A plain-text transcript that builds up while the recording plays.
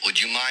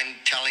Would you mind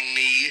telling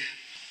me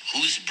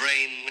whose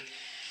brain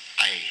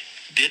I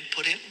did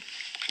put in?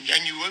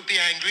 And you won't be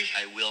angry?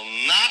 I will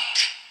not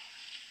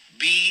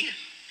be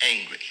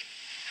angry.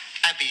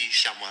 Abby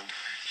someone.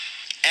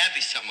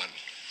 Abby someone.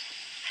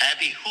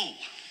 Abby who?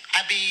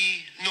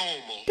 Abby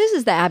Normal. This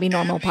is the Abby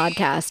Normal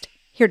podcast,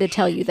 here to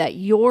tell you that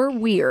you're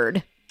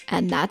weird,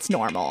 and that's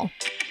normal.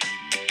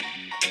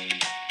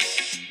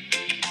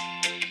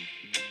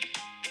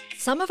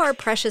 Some of our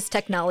precious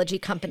technology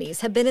companies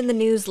have been in the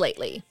news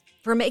lately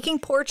for making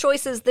poor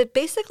choices that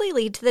basically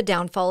lead to the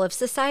downfall of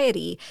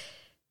society.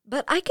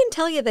 But I can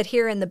tell you that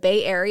here in the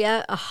Bay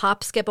Area, a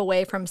hop skip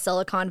away from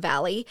Silicon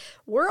Valley,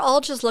 we're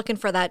all just looking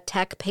for that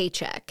tech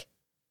paycheck.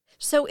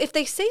 So if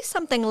they say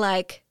something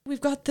like,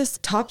 "We've got this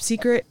top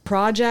secret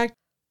project,"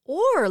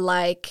 or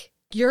like,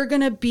 "You're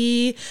going to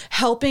be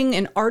helping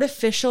an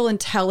artificial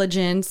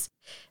intelligence,"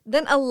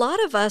 then a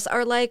lot of us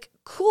are like,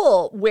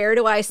 cool, where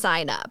do I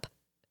sign up?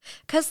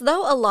 Because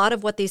though a lot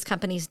of what these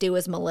companies do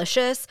is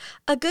malicious,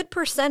 a good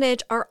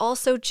percentage are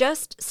also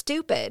just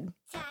stupid.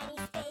 Tiny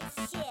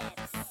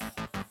spaceships.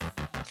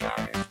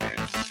 Tiny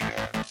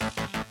spaceships.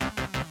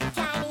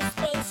 Tiny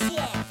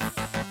spaceships.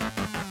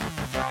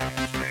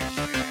 Tiny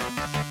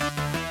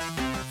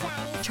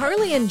spaceships.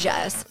 Charlie and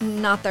Jess,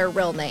 not their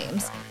real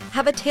names,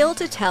 have a tale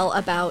to tell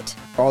about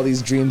all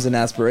these dreams and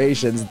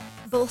aspirations,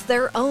 both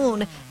their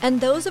own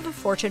and those of a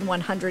Fortune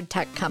 100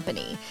 tech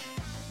company.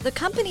 The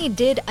company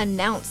did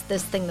announce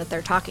this thing that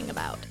they're talking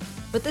about,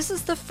 but this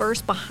is the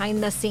first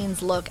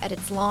behind-the-scenes look at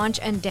its launch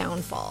and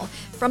downfall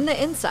from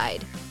the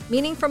inside,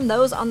 meaning from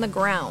those on the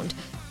ground,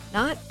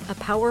 not a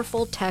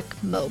powerful tech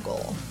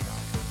mogul.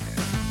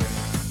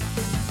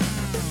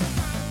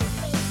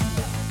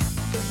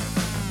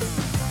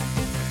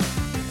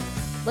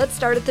 Let's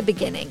start at the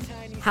beginning,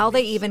 how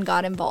they even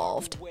got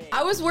involved.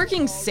 I was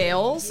working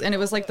sales, and it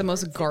was like the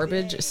most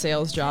garbage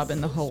sales job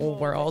in the whole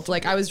world.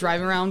 Like, I was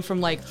driving around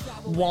from like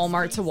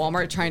Walmart to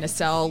Walmart trying to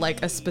sell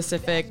like a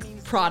specific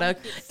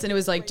product, and it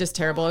was like just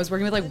terrible. I was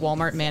working with like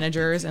Walmart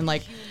managers and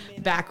like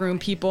backroom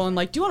people, and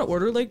like, "Do you want to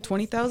order like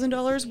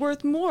 $20,000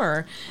 worth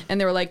more?"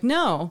 And they were like,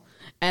 "No."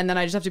 And then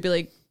I just have to be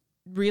like,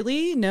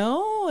 "Really?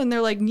 No?" And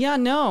they're like, "Yeah,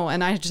 no."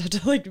 And I just had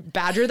to like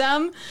badger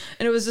them.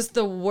 And it was just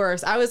the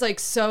worst. I was like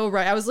so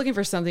right. I was looking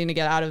for something to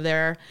get out of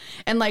there.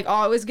 And like,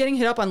 I was getting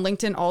hit up on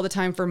LinkedIn all the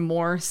time for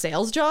more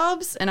sales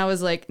jobs. And I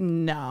was like,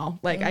 no,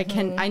 like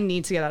I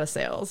need to get out of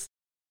sales.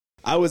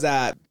 I was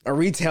at a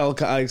retail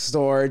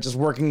store, just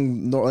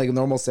working like a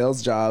normal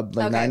sales job,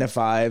 like 9 to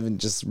 5, and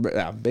just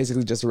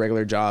basically just a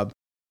regular job.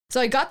 So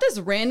I got this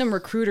random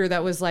recruiter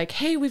that was like,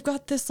 "Hey, we've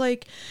got this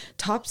like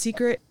top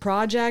secret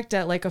project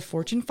at like a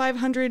Fortune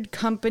 500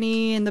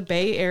 company in the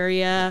Bay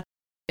Area.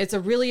 It's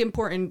a really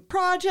important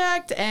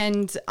project."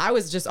 And I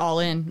was just all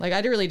in. Like,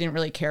 I didn't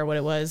really care what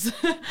it was.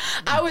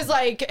 I was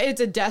like,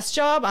 it's a desk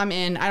job. I'm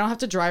in. I don't have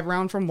to drive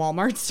around from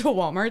Walmarts to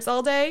Walmarts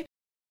all day.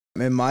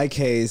 In my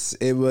case,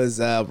 it was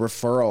a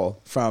referral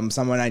from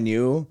someone I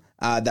knew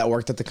that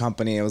worked at the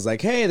company. It was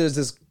like, "Hey, there's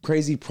this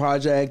crazy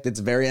project. It's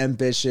very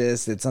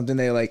ambitious. It's something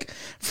they like,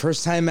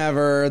 first time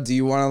ever. Do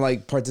you want to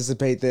like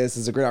participate? This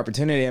is a great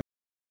opportunity."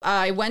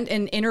 I went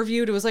and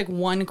interviewed. It was like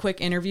one quick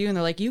interview, and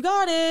they're like, "You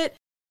got it."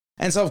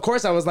 And so, of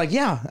course, I was like,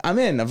 "Yeah, I'm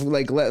in. I've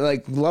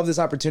love this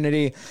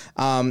opportunity."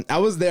 I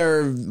was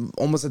there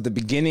almost at the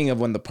beginning of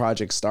when the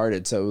project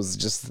started. So it was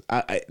just,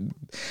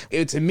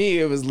 to me,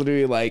 it was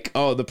literally like,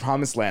 oh, the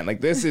promised land.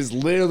 Like, this is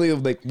literally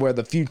like where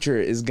the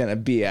future is going to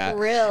be at.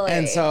 Really?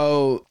 And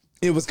so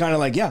it was kind of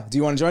like, yeah, do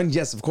you want to join?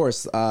 Yes, of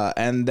course.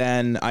 And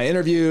then I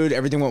interviewed.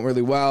 Everything went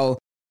really well.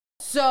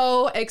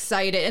 So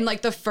excited. And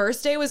like the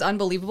first day was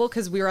unbelievable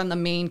because we were on the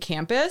main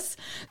campus,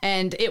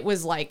 and it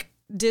was like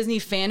Disney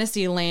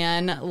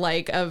Fantasyland,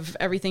 like of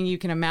everything you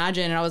can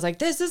imagine. And I was like,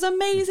 this is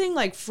amazing,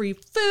 like free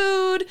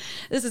food.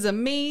 This is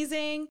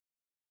amazing.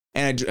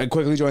 And I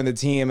quickly joined the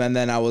team, and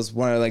then I was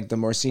one of like the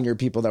more senior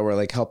people that were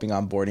like helping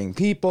onboarding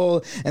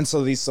people. And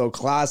so these sold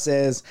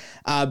classes,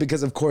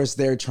 because of course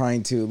they're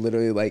trying to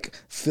literally like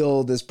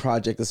fill this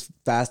project as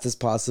fast as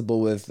possible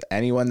with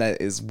anyone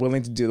that is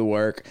willing to do the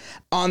work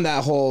on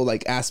that whole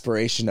like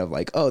aspiration of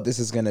like, oh, this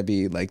is going to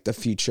be like the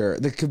future.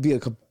 There could be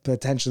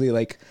potentially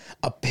like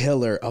a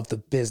pillar of the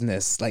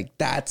business. Like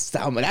that's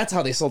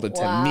how they sold it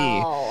to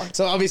me.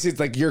 So obviously it's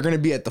like, you're going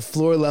to be at the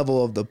floor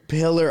level of the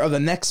pillar of the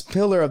next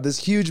pillar of this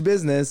huge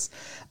business.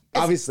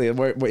 Obviously,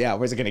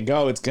 where's it going to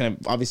go? It's going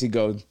to obviously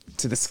go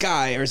to the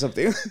sky or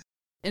something.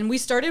 And we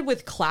started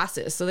with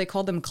classes. So they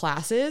called them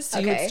classes. So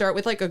you would start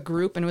with like a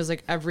group, and it was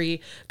like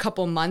every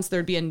couple months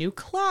there'd be a new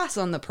class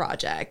on the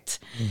project.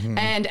 Mm-hmm.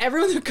 And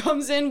everyone that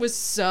comes in was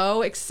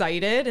so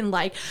excited and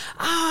like,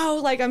 oh,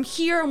 like I'm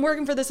here, I'm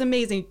working for this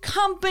amazing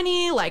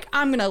company. Like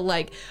I'm going to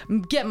like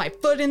get my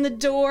foot in the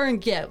door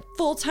and get a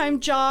full-time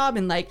job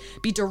and like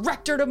be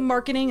director of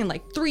marketing in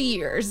like 3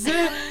 years.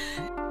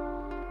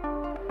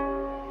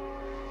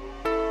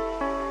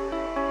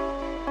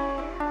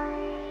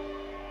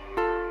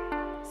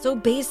 So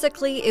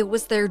basically, it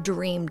was their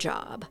dream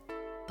job.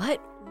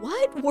 But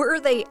what were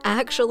they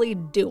actually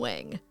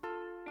doing?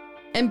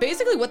 And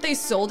basically what they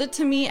sold it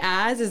to me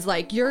as is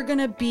like, you're going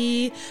to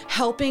be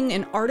helping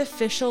an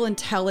artificial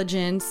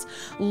intelligence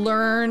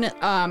learn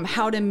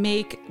how to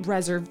make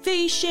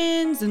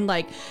reservations and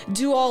like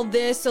do all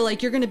this. So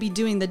like, you're going to be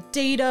doing the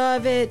data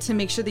of it to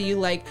make sure that you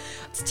like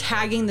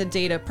tagging the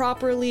data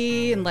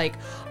properly and like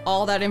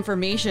all that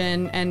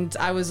information. And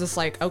I was just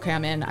like, okay,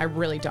 I'm in. I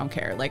really don't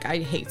care. Like, I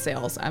hate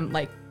sales. I'm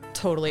like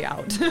totally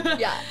out.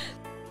 Yeah.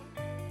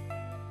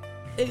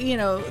 You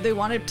know, they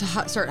wanted to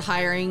start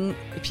hiring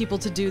people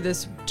to do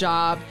this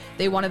job.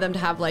 They wanted them to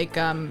have like,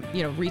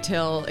 you know,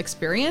 retail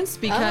experience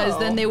because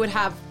then they would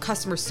have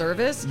customer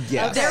service.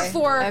 Yes. Okay.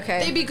 Therefore, Okay.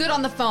 they'd be good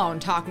on the phone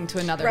talking to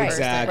another Right.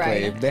 person.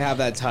 Exactly. Right. They have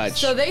that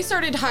touch. So they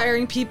started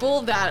hiring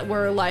people that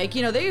were like,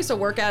 you know, they used to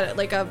work at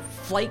like a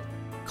flight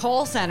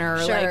call center.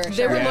 Sure, like they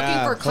sure. were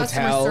Yeah, looking for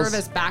customer hotels.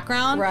 service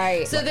background.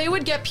 Right. So they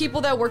would get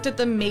people that worked at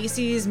the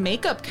Macy's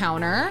makeup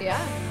counter. Yeah.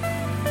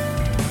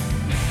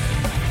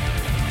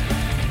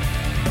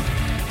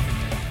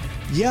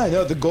 Yeah,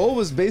 no, the goal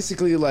was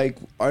basically like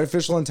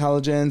artificial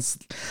intelligence.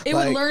 It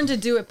like, would learn to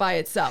do it by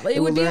itself. It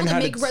would would be able learn to how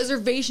to make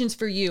reservations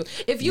for you.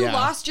 If you Yeah.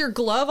 lost your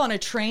glove on a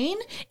train,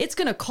 it's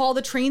going to call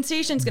the train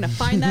station, it's going to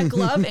find that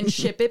glove and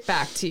ship it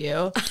back to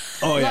you.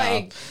 Oh yeah,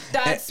 Like,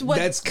 that's what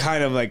That's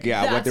kind of like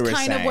what they were saying.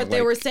 kind of what they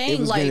Like, were saying. It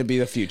was like, going to be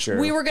the future.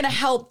 We were going to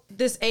help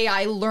this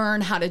AI learn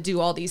how to do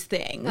all these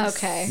things.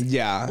 Okay.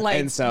 Yeah, Like-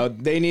 and so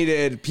they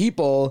needed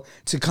people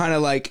to kind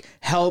of like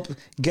help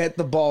get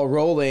the ball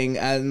rolling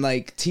and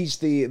like teach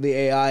the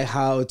AI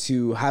how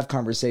to have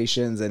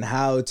conversations and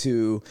how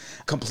to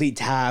complete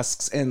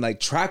tasks and like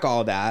track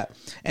all that.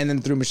 And then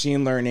through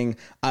machine learning,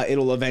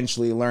 it'll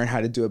eventually learn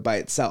how to do it by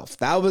itself.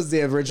 That was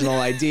the original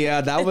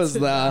idea. That was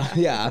the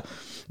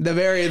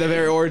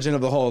very origin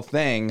of the whole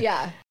thing.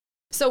 Yeah.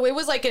 So it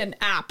was like an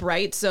app,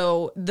 right?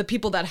 So the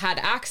people that had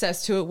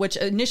access to it, which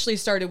initially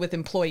started with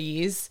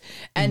employees,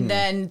 and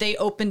then they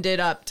opened it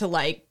up to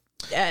like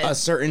A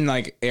certain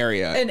like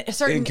area in a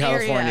certain in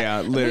California,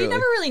 area. literally. We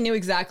never really knew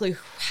exactly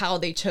how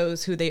they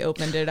chose who they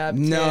opened it up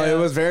No, to. it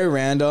was very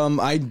random.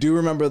 I do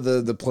remember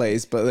the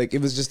place, but like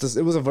it was just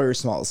it was a very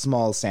small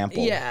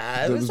sample.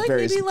 Yeah, it was like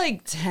very maybe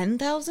like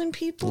 10,000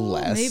 people,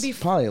 less, maybe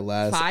probably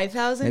less.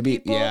 5,000 Maybe,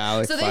 people. yeah,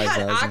 like so they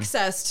had 5,000.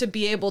 access to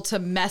be able to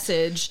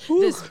message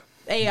this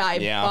AI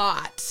Yeah.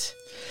 bot.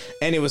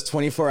 And it was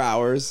 24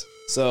 hours,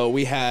 so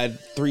we had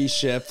 3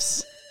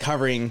 shifts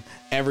covering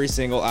every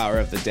single hour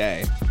of the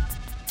day.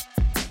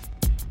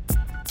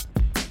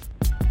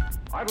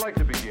 I'd like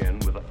to begin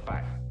with a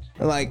fact.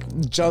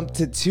 Like jump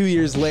to 2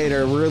 years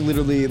later, we're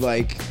literally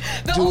like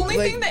The only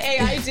thing the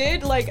AI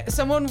did, like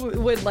someone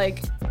would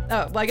like,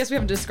 well, I guess we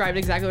haven't described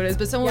exactly what it is,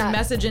 but someone Yeah. would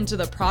message into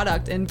the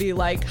product and be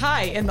like,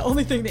 hi. And the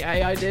only thing the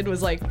AI did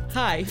was like,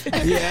 hi.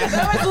 Yeah.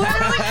 That was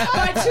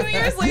literally, by 2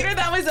 years later,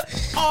 that was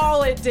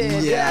all it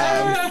did.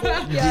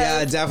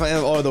 Yeah,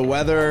 definitely. Or the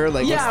weather,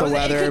 like Yeah, what's the it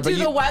weather? could do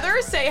the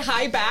weather, say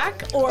hi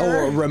back,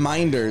 Or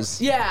reminders.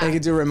 Yeah. They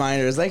could do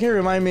reminders. Like, hey,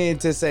 remind me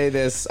to say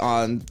this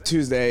on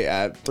Tuesday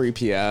at 3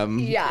 p.m.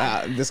 Yeah.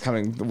 This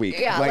coming week.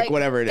 Yeah. like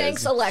whatever it is.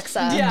 Thanks,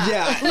 Alexa.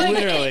 Yeah,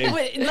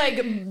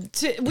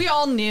 literally. We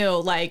all knew,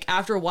 like,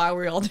 after a while,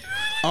 we all knew.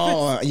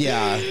 Oh,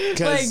 yeah. Like,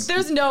 'Cause-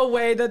 there's no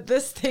way that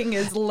this thing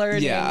is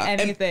learning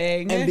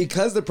anything. And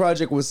because the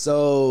project was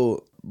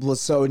so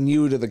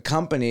new to the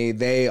company,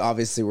 they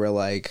obviously were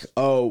like,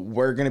 oh,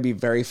 we're going to be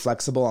very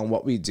flexible on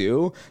what we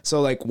do.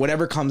 So like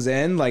whatever comes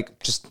in, like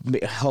just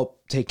help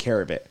take care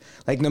of it.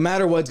 Like no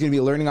matter what, it's going to be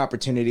a learning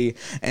opportunity.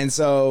 And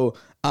so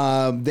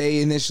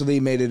they initially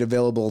made it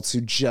available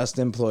to just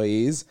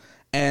employees.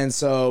 And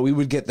so we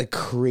would get the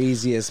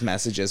craziest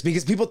messages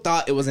because people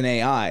thought it was an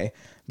AI.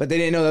 But they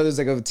didn't know that there's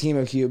like a team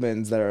of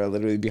humans that are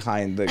literally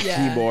behind the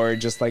keyboard,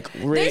 just like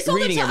they sold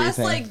it reading to everything. us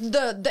like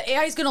the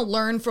AI is going to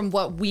learn from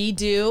what we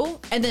do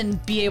and then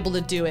be able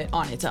to do it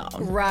on its own.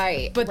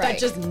 Right. But right. that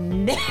just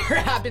never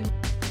happened.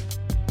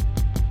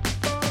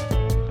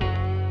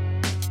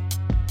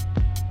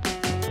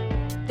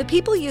 The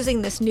people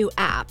using this new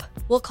app,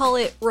 we'll call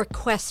it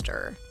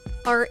Requester,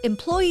 are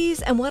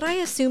employees and what I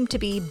assume to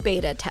be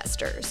beta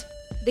testers.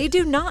 They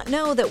do not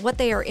know that what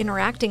they are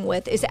interacting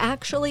with is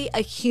actually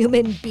a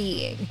human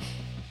being.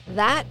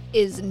 That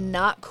is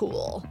not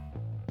cool.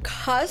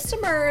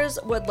 Customers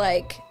would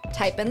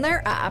type in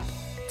their app,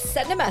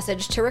 send a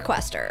message to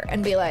Requester,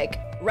 and be like,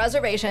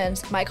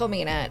 reservations, Michael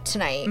Mina,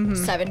 tonight,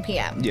 7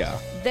 p.m. Yeah.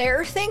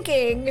 They're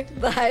thinking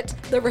that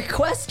the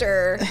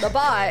Requester, the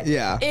bot,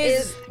 Yeah.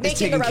 is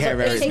making the taking care of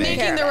everything.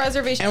 Making the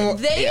reservation.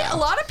 And A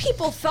lot of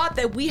people thought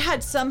that we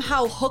had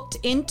somehow hooked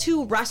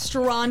into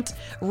restaurant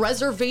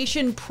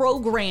reservation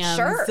programs.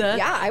 Sure.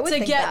 Yeah, I would to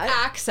think get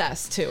that.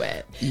 access to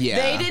it. Yeah.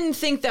 They didn't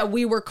think that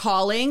we were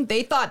calling.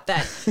 They thought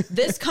that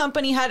this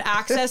company had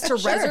access to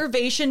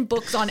reservation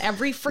books on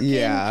every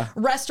freaking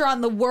restaurant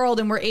in the world,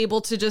 and we're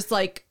able to just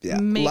make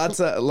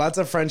lots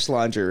of French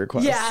laundry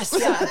requests. Yes.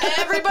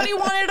 Everybody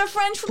wanted a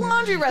French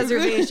laundry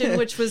reservation,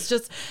 which was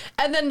just,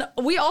 and then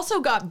we also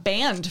got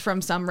banned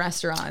from some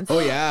restaurants. Oh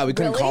yeah, we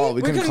couldn't call.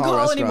 We couldn't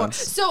call anymore. restaurants.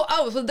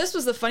 So this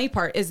was the funny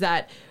part is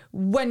that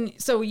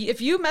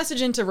if you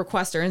message into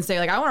Requester and say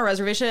like, I want a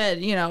reservation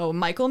at,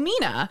 Michael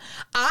Mina,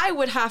 I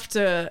would have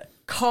to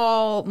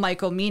call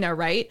Michael Mina,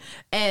 right?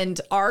 And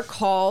our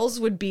calls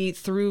would be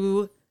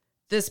through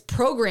this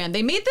program.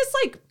 They made this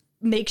like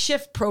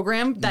makeshift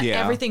program that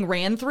everything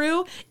ran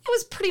through. It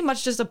was pretty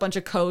much just a bunch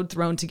of code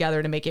thrown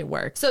together to make it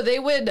work. So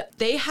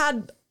they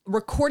had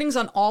recordings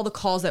on all the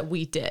calls that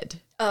we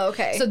did. Oh,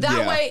 okay. So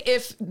that way,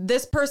 if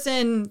this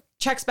person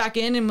checks back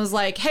in and was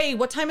like, hey,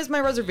 what time is my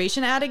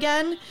reservation at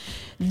again?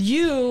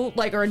 You,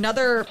 like, or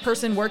another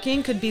person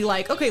working could be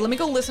like, okay, let me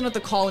go listen to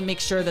the call and make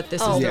sure that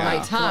this is the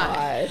right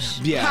time.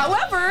 Yeah.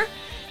 However,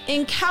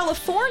 in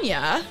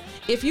California,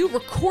 if you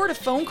record a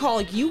phone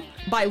call, you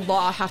by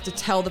law have to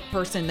tell the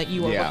person that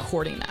you are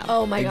recording them.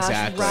 Oh my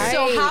Exactly. gosh, right.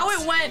 So how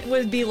it went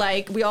would be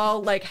like, we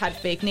all like had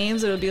fake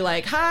names. It would be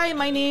like, hi,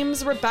 my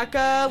name's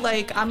Rebecca.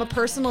 Like, I'm a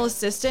personal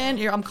assistant.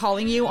 I'm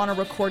calling you on a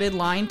recorded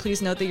line.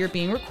 Please note that you're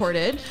being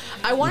recorded.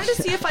 I wanted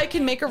to see if I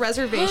can make a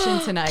reservation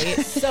tonight.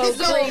 So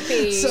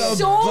creepy.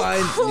 So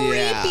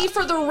creepy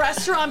for the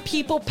restaurant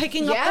people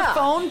picking up the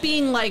phone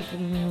being like,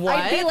 what?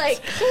 I'd be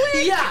like,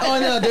 click. Yeah. Oh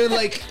no, they're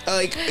like,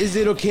 is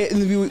it okay?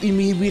 You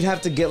mean we'd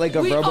have to get like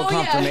a verbal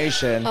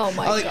confirmation? Oh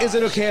my like, is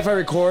it okay if I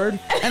record?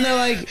 And they're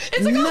like,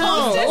 It's like no. a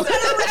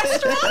hostess at a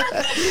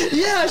restaurant.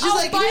 Yeah, she's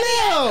like,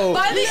 no.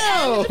 By the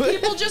no. end,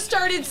 people just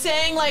started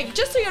saying, like,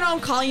 just so you know, I'm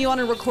calling you on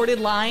a recorded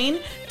line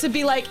to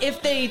be like,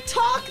 if they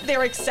talk,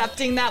 they're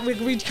accepting that.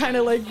 We kind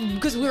of like,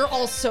 because we were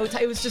all so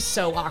tight. It was just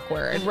so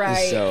awkward.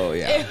 Right. So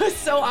yeah. It was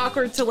so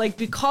awkward to like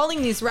be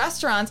calling these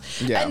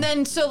restaurants. Yeah. And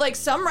then, so like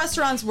some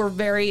restaurants were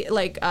very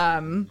like,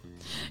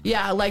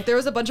 like there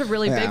was a bunch of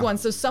really big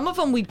ones. So some of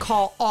them we'd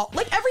call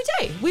like every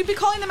day. We'd be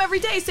calling them every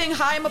day saying,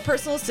 hi, I'm a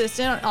personal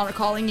assistant. I'm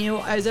calling you.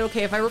 Is it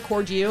okay if I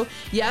record you?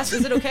 Yes.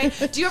 Is it okay?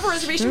 Do you have a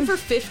reservation for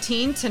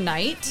 15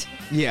 tonight?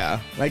 Yeah,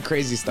 like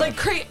crazy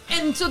stuff.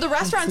 And so the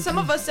restaurant, some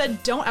of us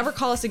said, don't ever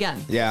call us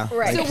again. yeah.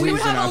 Right. Like, So we please would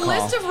do have not a call.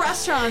 list of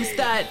restaurants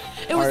that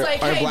it was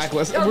like, are hey,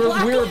 blacklisted.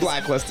 are We were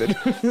blacklisted.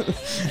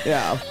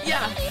 Yeah.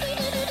 Yeah.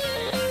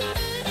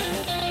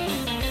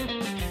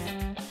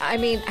 I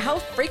mean, how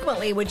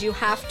frequently would you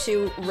have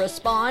to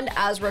respond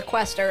as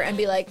Requester and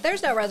be like,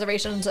 there's no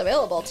reservations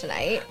available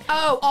tonight?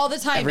 Oh, all the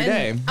time. Every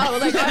day. Oh,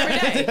 like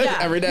every day. Yeah.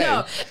 Every day.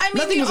 No, I mean,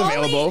 Nothing the was only-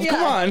 available.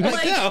 Come on.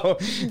 Like, no.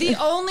 the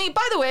only,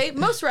 by the way,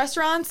 most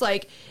restaurants,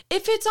 like,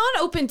 if it's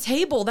on Open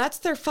Table, that's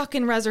their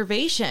fucking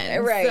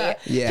reservation. Right.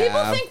 Yeah.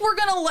 People think we're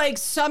gonna like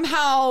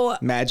somehow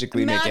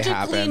Magically make it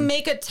happen.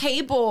 make a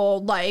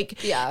table,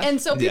 like, Yeah.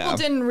 And so people Yeah.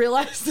 didn't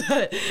realize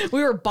that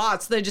we were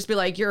bots. They'd just be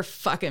like, "You're a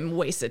fucking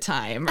waste of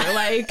time," or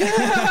like, and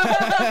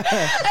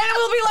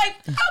we'll be like,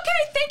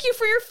 "Okay, thank you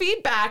for your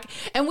feedback."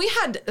 And we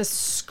had a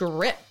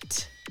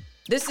script.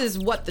 This is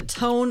what the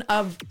tone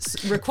of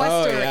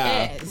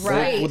Requester is,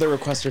 right? With a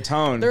Requester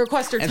tone. The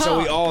Requester And so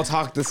tone. we all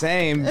talk the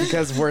same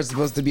because we're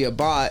supposed to be a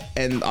bot.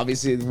 And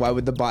obviously, why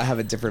would the bot have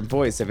a different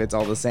voice if it's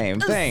all the same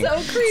thing? so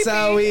creepy.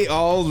 So we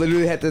all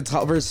literally had to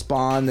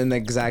respond in the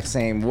exact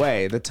same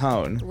way, the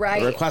tone.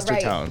 Right. The Requester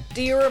right. tone.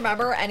 Do you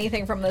remember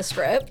anything from the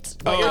script?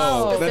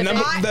 Oh, the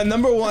Specific-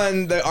 number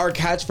one, our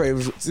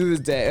catchphrase to this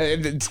day,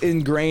 it's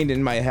ingrained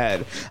in my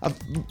head. A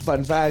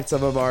fun fact: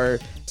 some of our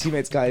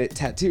teammates got it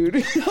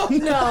tattooed.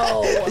 No.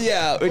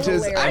 Yeah, which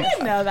is Hilarious. I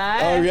didn't know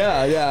that. Oh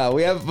yeah.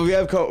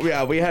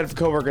 We had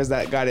coworkers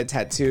that got it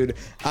tattooed.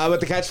 But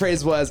the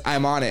catchphrase was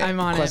 "I'm on it." I'm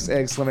on it.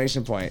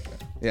 Exclamation point.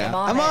 Yeah,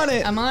 I'm on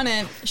it. I'm on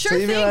it. Sure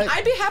you'd be thing. like-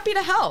 I'd be happy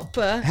to help.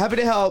 Happy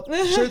to help.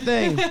 Sure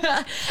thing.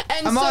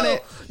 And I'm so on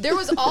it. there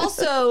was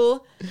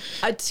also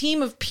a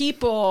team of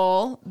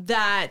people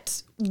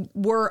that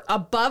were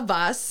above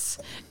us,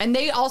 and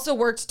they also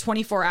worked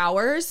 24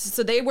 hours.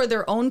 So they were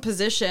their own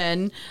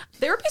position.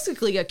 They were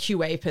basically a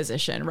QA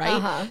position, right?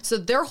 Uh-huh. So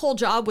their whole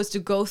job was to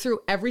go through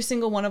every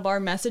single one of our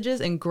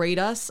messages and grade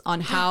us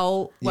on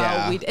how well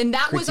Yeah. we. And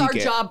that was our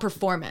Critique it. job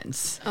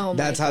performance. Oh my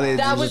That's how they.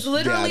 That they was just-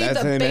 literally that's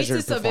how the they measured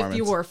basis of if you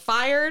performance. were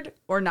fired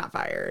or not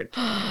fired.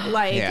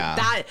 Like Yeah.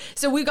 that.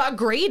 So we got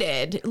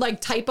graded.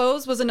 Like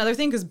typos was another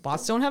thing because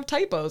bots don't have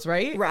typos,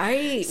 right?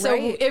 Right. So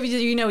right. if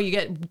you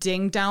get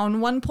dinged down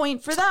 1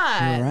 point for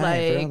that. Right,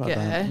 I Like, forgot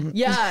about that.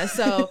 yeah.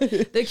 So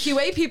the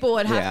QA people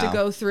would have Yeah. to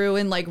go through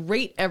and like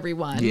rate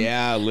everyone.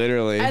 Yeah,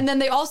 literally. And then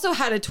they also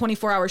had a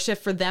 24-hour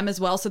shift for them as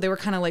well. So they were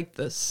kind of like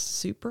the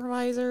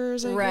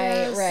supervisors, I Right,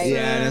 guess. right.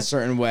 yeah, in a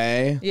certain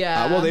way.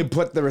 Yeah. Well, they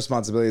put the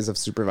responsibilities of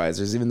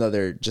supervisors, even though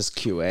they're just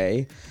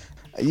QA.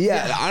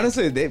 Yeah,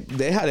 honestly,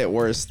 they had it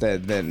worse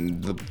than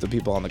the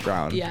people on the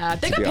ground. Yeah,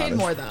 they to got be paid honest.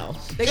 more though.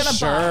 They got a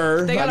Sure,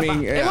 bump. They got I a bump.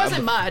 mean, It yeah,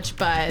 wasn't much,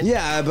 but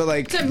Yeah, but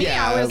like to me,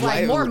 yeah, I was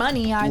like, more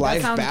money. That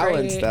life sounds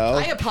balance, great. though.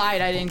 I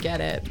applied. I didn't get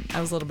it.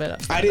 I was a little bit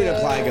upset. I didn't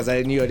apply because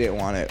I knew I didn't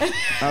want it.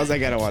 I was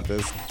like, I don't want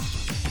this.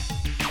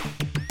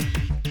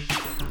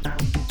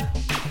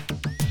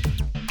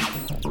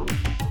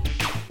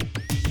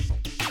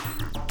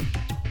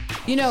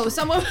 You know,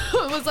 someone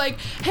was like,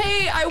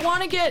 "Hey, I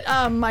want to get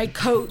my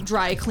coat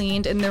dry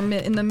cleaned," and they're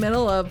in the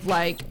middle of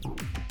like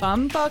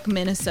bumfuck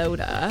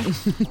Minnesota,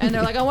 and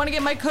they're like, "I want to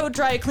get my coat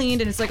dry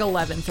cleaned," and it's like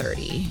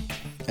 11:30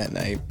 At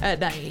night. at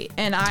night,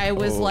 and I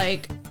was Oh.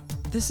 like,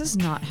 this is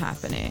not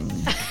happening.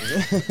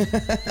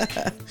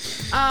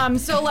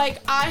 So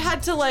like I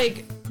had to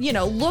like, you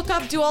know, look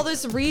up, do all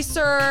this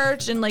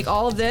research and like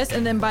all of this.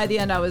 And then by the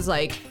end I was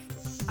like,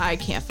 I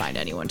can't find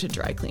anyone to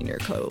dry clean your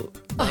coat.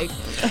 Like,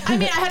 I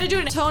mean, I had to do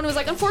it in a tone. It was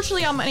like,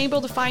 unfortunately, I'm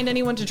unable to find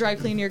anyone to dry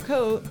clean your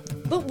coat.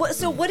 But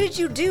what did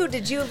you do?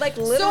 Did you like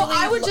literally? So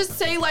I would just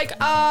say like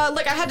I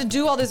had to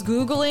do all this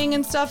Googling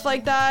and stuff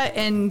like that,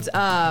 and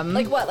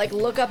like what? Like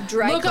look up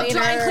dry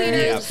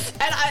cleaners.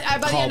 And I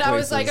by the Call end I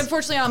was like, places.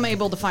 unfortunately, I'm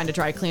able to find a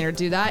dry cleaner to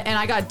do that, and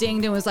I got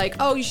dinged and was like,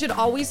 oh, you should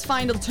always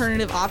find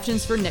alternative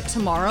options for Nick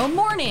tomorrow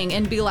morning,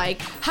 and be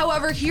like,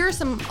 however, here are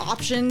some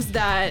options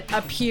that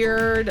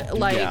appeared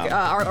like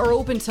are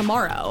open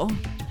tomorrow.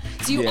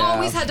 So you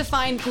always had to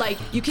find, like,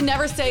 you can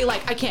never say,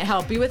 like, I can't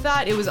help you with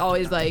that. It was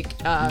always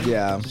like,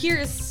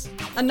 here's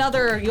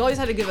another, you always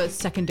had to give a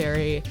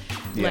secondary,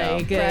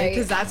 like,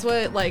 because that's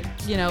what, like,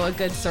 you know, a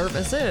good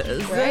service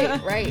is.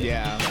 Right.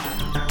 Yeah.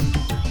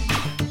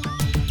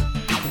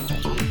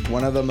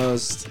 One of the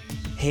most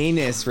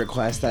heinous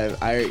requests that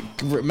I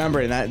remember,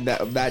 and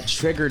that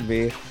triggered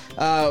me,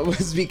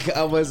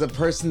 was a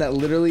person that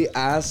literally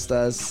asked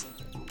us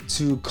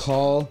to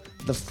call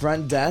the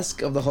front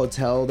desk of the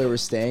hotel they were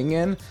staying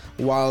in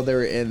while they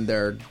were in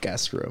their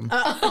guest room.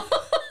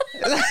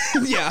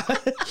 Yeah,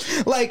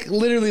 like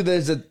literally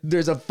there's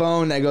a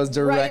phone that goes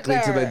directly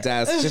to the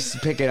desk.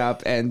 Just pick it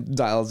up and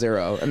dial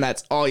 0, and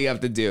that's all you have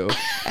to do.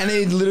 And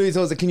they literally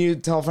told us, can you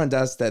tell front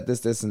desk that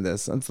this and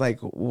this? And it's like,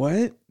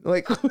 what?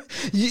 Like,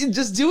 you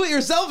just do it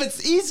yourself.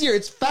 It's easier.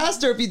 It's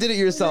faster if you did it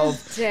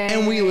yourself. Dang.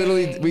 And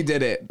we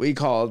did it. We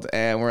called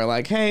and we're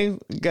like, hey,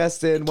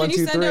 guested 1, 2,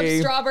 3. Can you send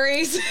up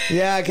strawberries?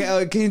 Yeah,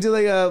 can you do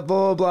like a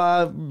blah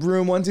blah blah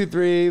room 1, 2,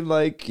 3?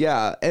 Like,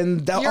 yeah,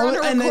 and that You're on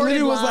a and I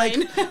literally was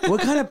recorded like,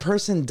 what kind of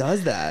person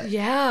does that?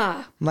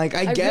 Yeah. Like,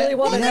 I get- really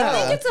wanna yeah. know.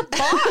 They think it's a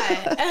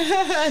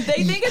bot.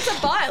 They think it's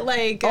a bot.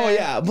 Like, Oh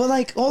yeah, but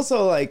like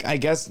also like I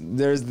guess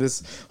there's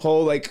this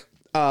whole like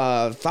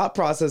thought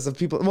process of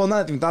people. Well,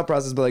 not even thought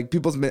process, but like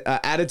people's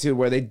attitude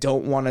where they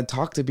don't want to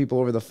talk to people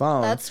over the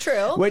phone. That's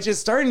true. Which is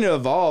starting to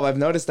evolve. I've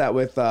noticed that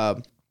with.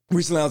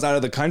 Recently, I was out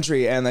of the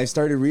country, and I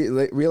started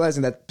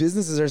realizing that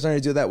businesses are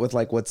starting to do that with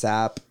like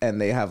WhatsApp,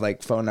 and they have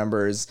like phone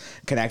numbers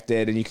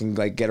connected, and you can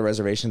like get a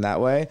reservation that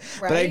way.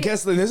 But I Right.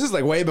 guess this is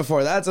like way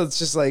before that, so it's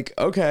just like,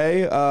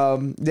 okay,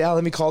 yeah,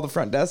 let me call the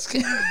front desk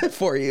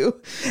for you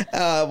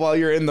while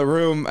you're in the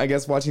room, I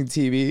guess, watching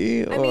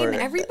TV. I mean,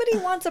 everybody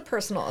wants a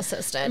personal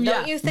assistant,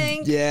 don't you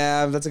think?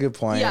 Yeah, that's a good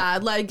point. yeah,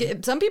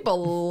 like some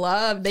people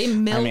they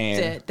milked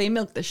it. They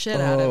milked the shit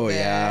out of it.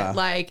 yeah.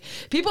 Like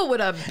people would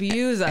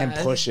abuse us And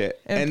push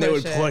it. And they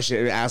would push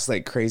it and ask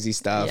like crazy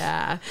stuff.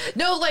 Yeah.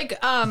 No, like,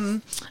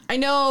 I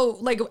know,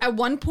 like, at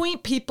one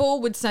point,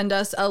 people would send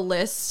us a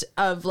list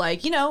of,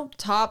 like, you know,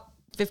 top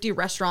 50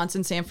 restaurants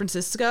in San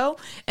Francisco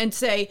and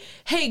say,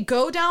 hey,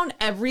 go down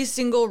every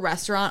single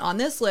restaurant on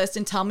this list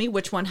and tell me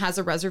which one has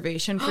a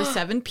reservation for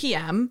 7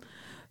 p.m.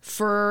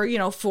 for, you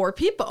know, 4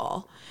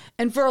 people.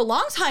 And for a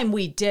long time,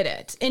 we did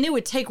it. And it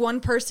would take one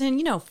person,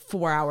 you know,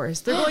 4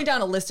 hours. They're going down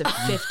a list of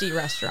 50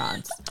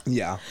 restaurants.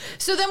 Yeah.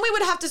 So then we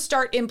would have to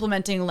start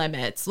implementing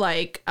limits.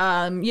 Like,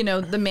 you know,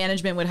 the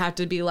management would have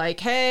to be like,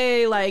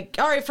 hey, like,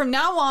 all right, from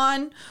now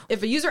on,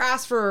 if a user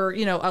asks for,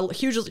 you know, a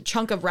huge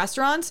chunk of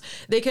restaurants,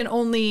 they can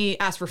only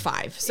ask for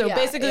 5. So Yeah,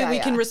 basically we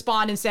can yeah.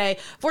 respond and say,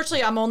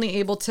 fortunately, I'm only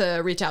able to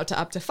reach out to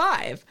up to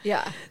 5.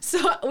 Yeah. So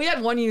we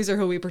had one user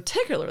who we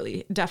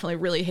definitely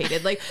really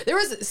hated. Like there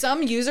was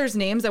some users'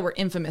 names that were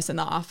infamous in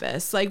the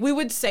office. Like we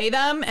would say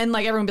them and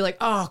like everyone would be like,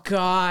 oh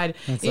God,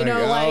 It's you like,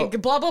 know, oh.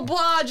 like blah, blah,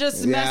 blah,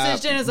 just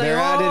messaged in. It's like, they're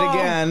at it oh.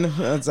 again.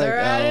 It's like, They're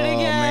at it oh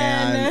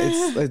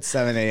again. man, it's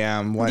 7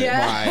 a.m.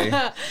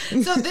 Why?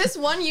 So this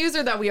one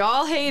user that we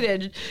all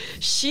hated,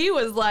 she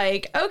was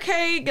like,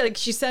 okay, like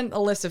she sent a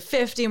list of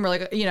 50 and we're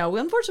like, you know,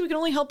 unfortunately we can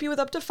only help you with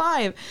up to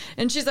 5.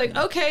 And she's like,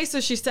 okay. So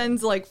she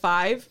sends like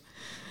 5.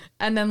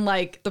 And then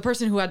like the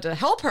person who had to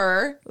help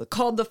her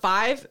called the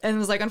 5 and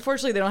was like,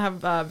 unfortunately, they don't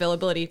have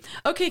availability.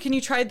 Okay, can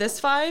you try this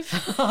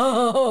 5?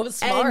 Oh,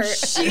 smart. And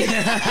she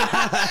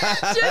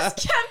just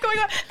kept going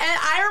on. And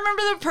I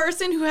remember the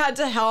person who had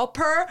to help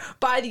her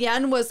by the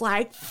end was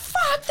like,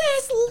 fuck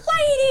this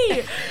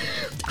lady.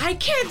 I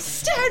can't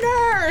stand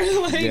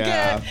her. Like,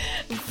 Yeah.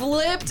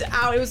 flipped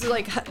out. It was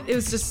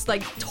just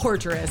like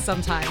torturous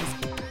sometimes.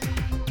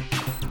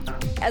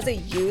 As a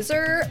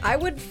user, I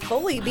would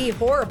fully be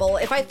horrible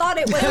if I thought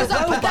it was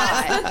a robot.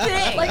 That's the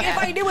thing. Like if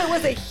I knew it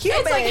was a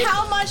human. It's like,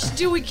 how much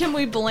can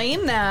we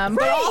blame them,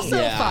 but Right. also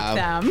Yeah. fuck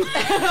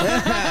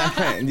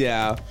them?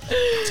 Yeah.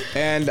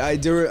 And I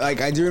do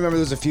remember there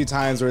was a few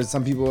times where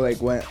some people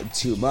like went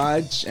too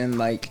much and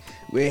like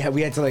we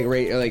had to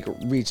like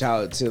reach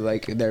out to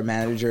like their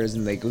managers,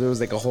 and like there was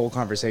like a whole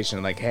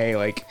conversation like, hey,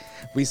 like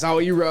we saw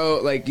what you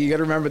wrote, like you got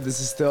to remember this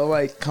is still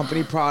like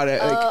company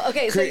product. Like,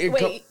 Okay, so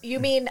wait, you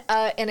mean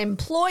an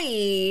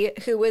employee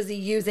who was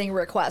using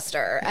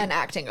Requester and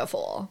acting a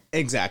fool?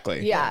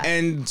 Exactly. Yeah.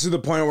 And to the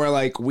point where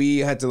like we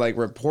had to like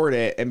report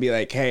it and be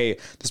like, hey,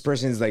 this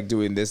person is like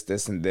doing this,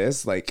 and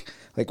this. Like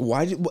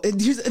why?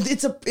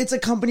 It's a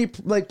company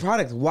like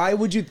product. Why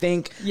would you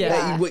think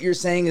that what you're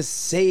saying is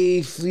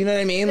safe? You know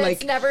what I mean?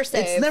 It's like never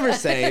safe. It's never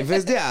safe.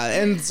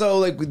 And so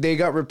like they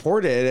got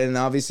reported, and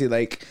obviously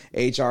like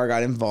HR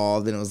got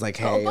involved, and it was like,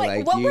 hey,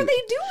 what were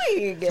they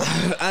doing?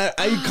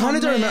 I kind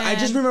of don't remember. I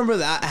just remember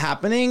that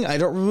happening. I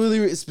don't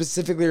really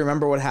specifically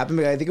remember what happened,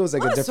 but I think it was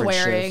like a different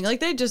swearing. shift. Like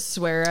they just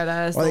swear at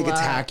us. Or a like lot.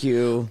 attack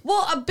you.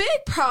 Well, a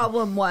big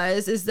problem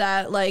is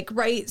that like,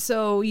 right,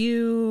 so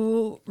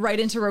you write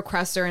into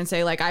Requester and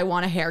say like, I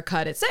want a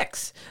haircut at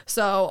 6.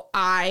 So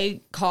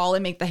I call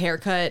and make the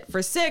haircut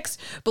for 6.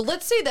 But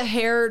let's say the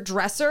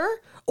hairdresser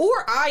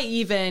or I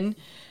even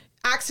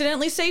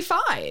accidentally say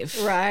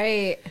 5.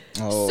 Right.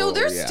 So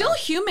there's yeah. still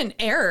human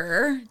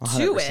error to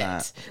 100%.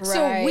 it.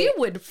 So Right. we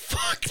would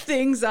fuck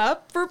things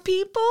up for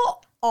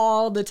people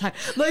all the time.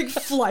 Like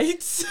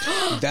flights.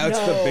 That's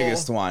the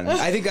biggest one.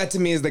 I think that to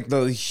me is like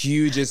the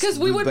hugest. Because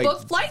we would like,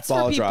 book flights for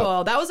ball people.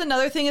 drop. That was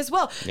another thing as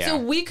well. Yeah. So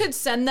we could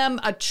send them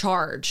a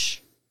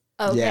charge.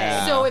 Okay.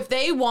 Yeah. So if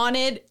they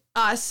wanted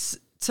us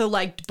to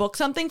like book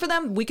something for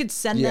them, we could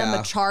send them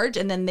Yeah. a charge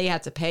and then they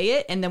had to pay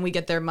it and then we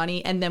get their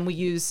money and then we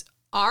use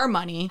our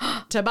money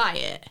to buy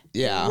it.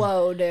 Yeah.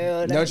 Whoa,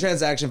 dude. No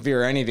transaction fee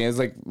or anything. It's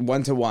like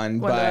 1-to-1.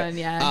 One-to-one,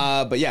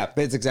 yeah. But yeah,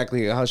 that's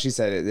exactly how she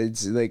said it.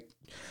 It's like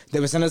they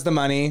would send us the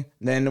money,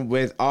 then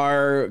with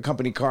our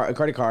company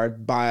credit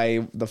card,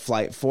 buy the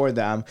flight for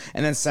them,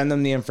 and then send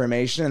them the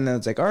information. And then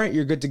it's like, all right,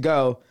 you're good to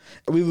go.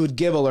 We would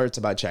give alerts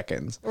about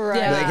check-ins. Right.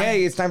 Yeah. Like,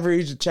 hey, it's time for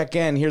you to check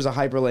in. Here's a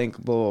hyperlink,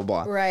 blah,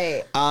 blah, blah.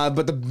 Right.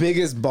 But the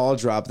biggest ball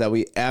drop that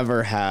we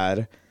ever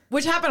had.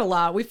 Which happened a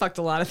lot. We fucked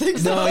a lot of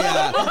things No, up.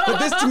 yeah. But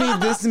this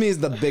to me is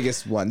the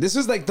biggest one. This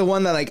was like the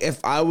one that like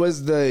if I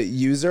was the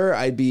user,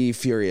 I'd be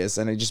furious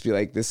and I'd just be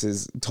like, this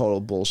is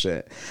total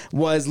bullshit.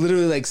 Was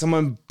literally like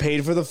someone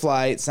paid for the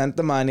flight, sent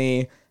the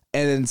money,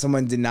 and then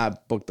someone did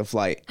not book the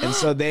flight. And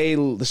so they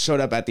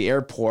showed up at the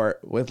airport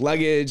with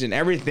luggage and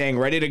everything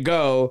ready to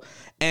go.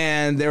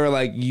 And they were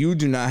like, you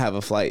do not have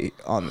a flight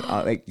on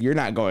like, you're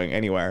not going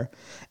anywhere.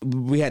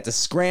 We had to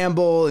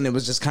scramble, and it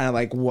was just kind of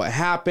like, what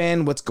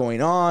happened? What's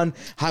going on?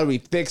 How do we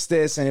fix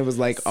this? And it was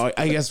like, oh,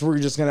 I guess we're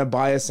just gonna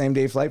buy a same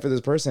day flight for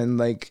this person.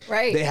 Like,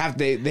 Right.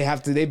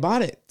 they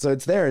bought it, so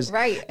it's theirs.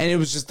 Right. And it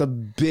was just the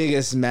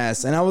biggest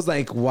mess. And I was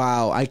like,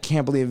 wow, I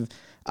can't believe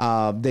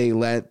they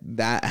let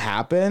that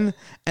happen.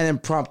 And then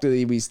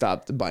promptly we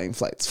stopped buying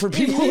flights for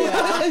people.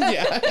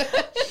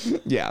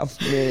 Yeah.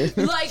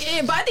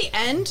 Like by the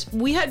end,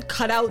 we had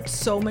cut out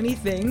so many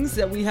things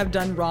that we have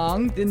done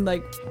wrong. And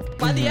like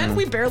by the end,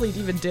 we barely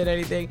even did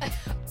anything.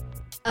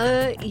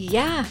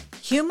 Yeah.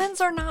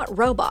 Humans are not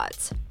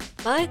robots,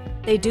 but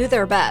they do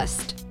their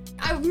best.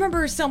 I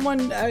remember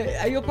someone,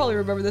 you'll probably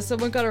remember this,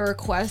 someone got a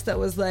request that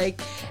was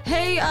like,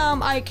 hey,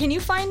 can you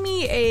find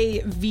me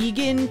a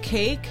vegan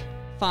cake?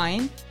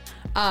 Fine.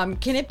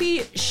 Can it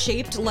be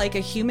shaped like a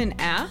human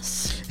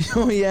ass?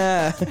 Oh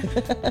yeah.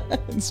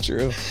 It's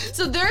true.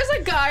 So there's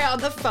a guy on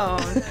the phone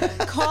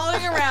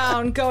calling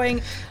around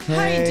going,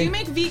 hi, Hey. do you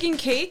make vegan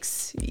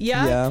cakes?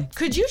 Yeah. Yeah.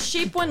 Could you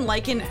shape one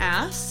like an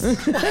ass?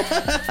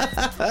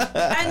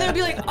 And they'd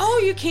be like,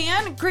 oh, you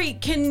can? Great.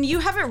 Can you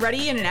have it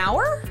ready in an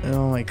hour?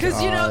 Oh my god.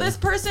 Because, you know, this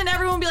person,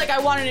 everyone would be like, I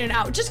want it in an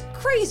hour. Just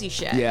crazy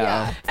shit.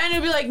 Yeah. And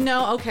it'd be like,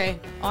 no, okay,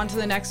 on to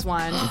the next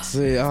one.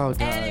 See, oh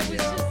god. And it was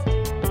just...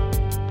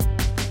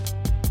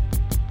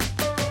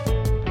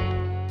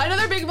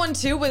 Another big one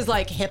too was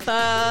like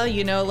HIPAA,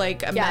 you know,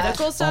 like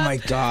medical stuff. Oh my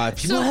god.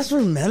 People So- ask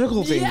for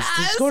medical things. Yeah,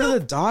 Just go so- to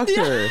the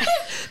doctor. Yeah.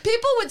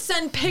 People would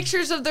send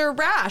pictures of their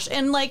rash,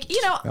 and like,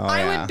 you know, Oh, I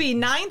yeah. would be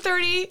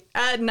 9:30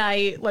 at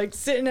night, like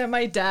sitting at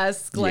my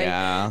desk, like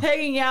Yeah.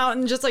 hanging out,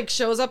 and just like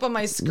shows up on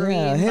my screen.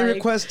 Yeah, hey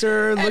like,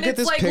 requester, and look at it's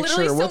this like picture.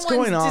 literally What's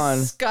someone's going on?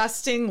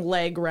 Disgusting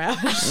leg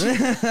rash.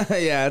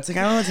 Yeah, it's like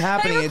I don't know what's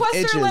happening. Hey, It requester,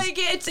 itches. like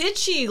it's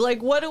itchy.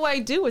 Like, what do I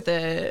do with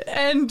it?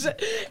 And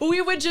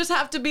we would just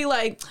have to be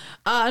like,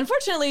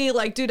 unfortunately,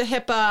 like due to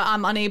HIPAA,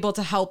 I'm unable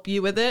to help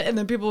you with it. And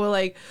then people were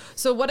like,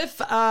 so what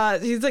if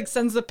he's like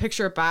sends the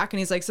picture back and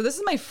he's like, so this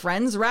is my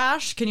friend's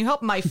rash. Can you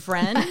help my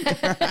friend?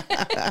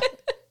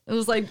 It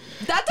was like,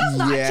 that does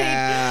not Yeah.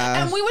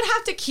 change. And we would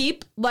have to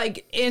keep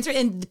like answering,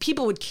 and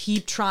people would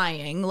keep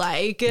trying.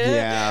 Like,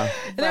 Yeah.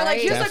 and they're like,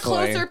 Right. here's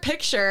Definitely. a closer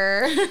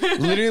picture.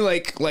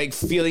 Literally like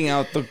feeling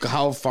out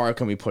how far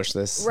can we push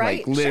this?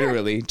 Right, Like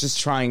literally just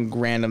trying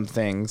random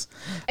things.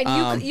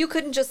 And you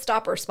couldn't just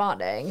stop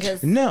responding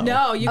because No.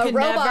 No, you a can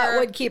robot never.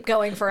 would keep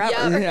going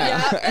forever.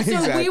 Yeah. So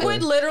exactly. we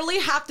would literally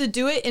have to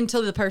do it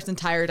until the person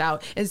tired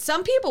out. And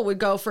some people would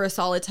go for a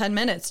solid 10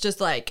 minutes,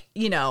 just like,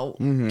 you know,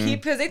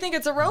 keep, because they think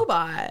it's a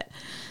robot.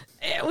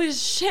 It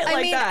was shit I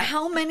like mean, that.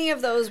 how many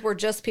of those were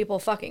just people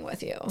fucking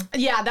with you?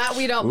 Yeah, that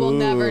we'll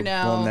never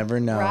know. We'll never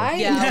know. Right?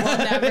 Yeah, we'll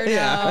never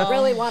know. I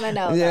really want to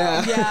know.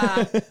 Yeah.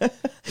 Yeah,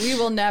 we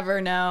will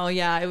never know.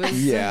 Yeah, it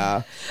was.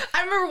 Yeah.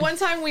 I remember one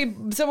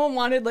time someone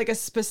wanted like a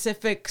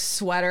specific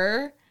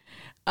sweater.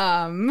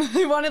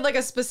 We wanted like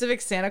a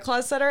specific Santa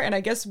Claus sweater, and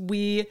I guess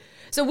we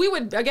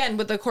would, again,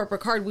 with the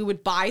corporate card, we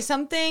would buy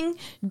something,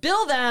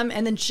 bill them,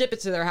 and then ship it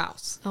to their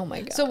house. Oh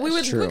my god. So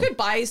we could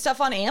buy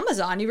stuff on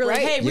Amazon. You were like,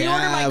 Right. hey,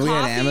 reorder my coffee. we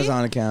had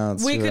Amazon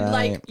accounts. We could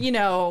right.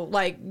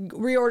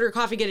 reorder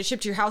coffee, get it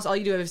shipped to your house. All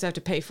you do is have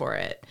to pay for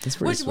it. That's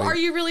pretty sweet. Are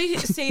you really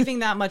saving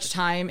that much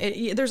time?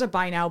 There's a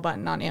buy now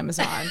button on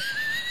Amazon.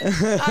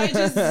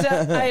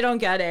 I don't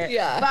get it.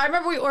 Yeah. But I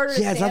remember we ordered.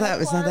 Yeah, it's not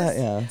that.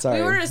 Yeah, sorry.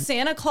 We ordered a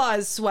Santa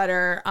Claus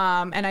sweater,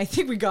 and I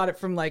think we got it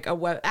from like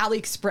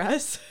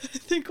AliExpress. I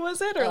think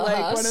was it or like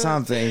one of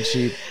something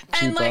cheap.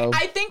 and like cheapo.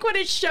 I think when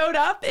it showed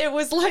up, it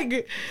was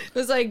like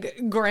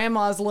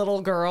grandma's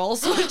little girl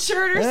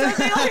sweatshirt or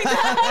something like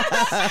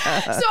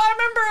that. So I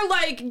remember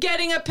like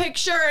getting a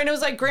picture, and it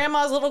was like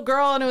grandma's little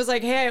girl, and it was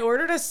like, hey, I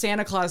ordered a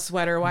Santa Claus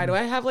sweater. Why do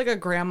I have like a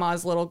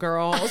grandma's little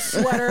girl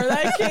sweater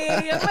that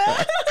came in?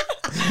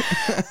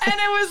 And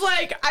it was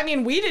like, I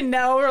mean, we didn't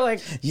know. We were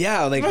like,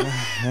 Yeah, like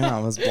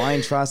it was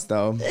blind trust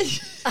though.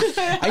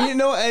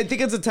 I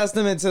think it's a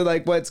testament to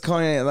like what's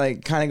kind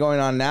of going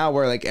on now,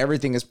 where like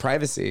everything is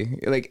privacy.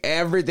 Like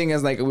everything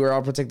is like we were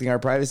all protecting our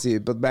privacy,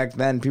 but back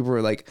then people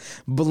were like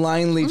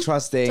blindly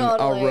trusting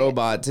Totally. a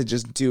robot to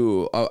just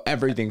do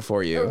everything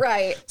for you.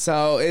 Right.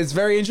 So it's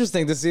very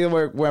interesting to see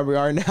where we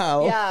are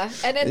now. Yeah.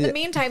 And in the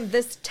meantime,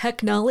 this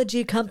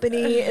technology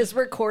company is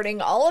recording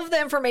all of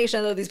the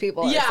information that these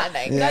people are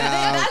sending.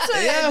 That's what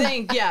I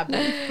think. Yeah.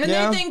 And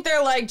they think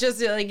they're like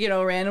just like,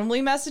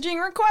 randomly messaging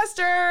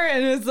requester.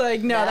 And it's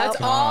like, no, that's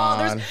all.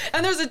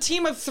 There's a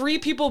team of 3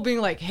 people being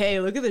like, hey,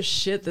 look at the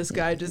shit this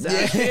guy just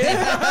asked me.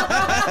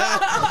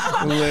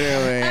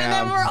 Literally. And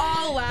then we're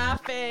all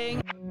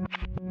laughing.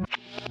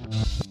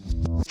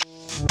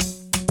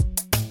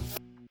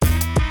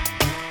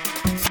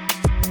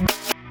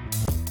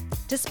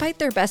 Despite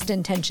their best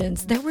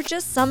intentions, there were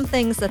just some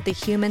things that the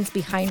humans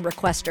behind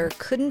Requester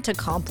couldn't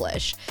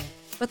accomplish.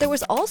 But there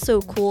was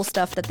also cool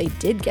stuff that they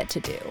did get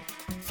to do.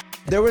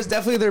 There was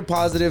definitely their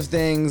positive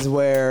things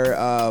where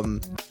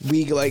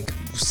we like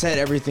set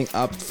everything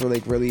up for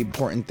like really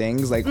important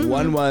things. Like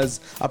one was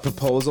a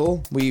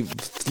proposal. We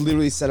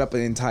literally set up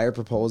an entire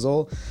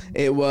proposal.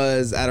 It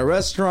was at a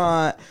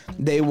restaurant.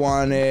 They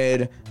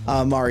wanted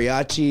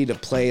mariachi to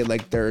play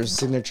like their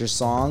signature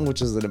song,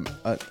 which is an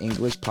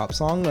English pop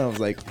song. And I was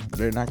like,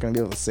 they're not going to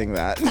be able to sing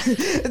that.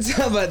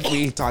 But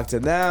we talked to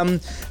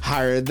them,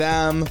 hired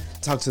them,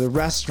 talked to the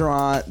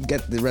restaurant,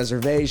 get the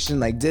reservation,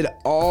 like did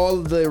all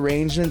the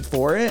arrangement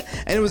for it,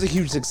 and it was a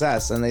huge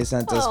success. And they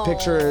sent us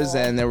pictures,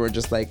 and they were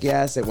just like,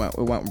 yes, it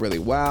went really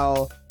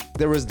well.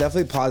 There was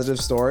definitely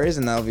positive stories,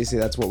 and obviously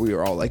that's what we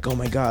were all like, oh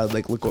my god,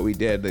 like look what we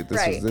did, like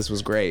this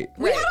was great.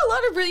 We had a lot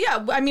of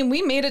I mean,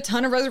 we made a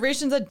ton of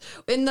reservations.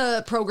 In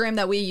the program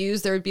that we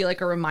used, there would be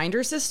like a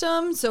reminder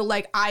system. So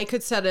like I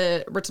could set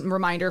a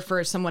reminder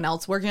for someone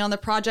else working on the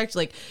project,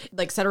 like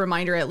set a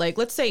reminder at like,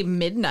 let's say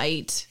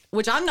midnight,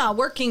 which I'm not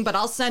working, but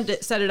I'll set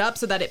it up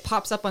so that it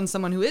pops up on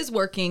someone who is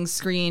working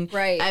screen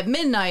at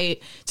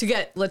midnight to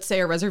get, let's say,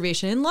 a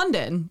reservation in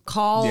London.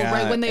 Call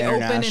right when they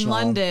open in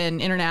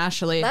London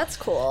internationally. That's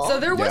cool. So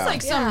there was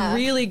like some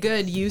really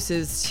good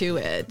uses to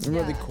it. It's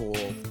really cool.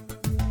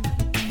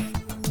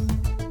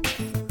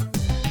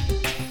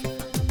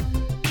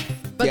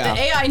 But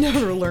the AI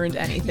never learned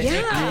anything. Do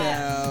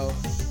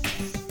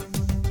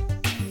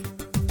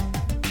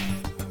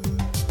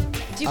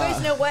you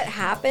guys know what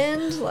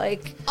happened?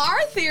 Like,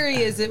 our theory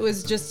is it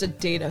was just a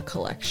data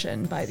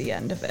collection by the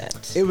end of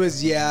it. It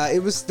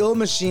was still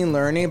machine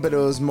learning, but it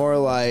was more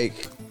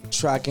like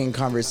tracking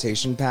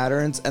conversation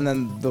patterns, and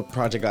then the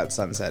project got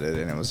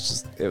sunsetted and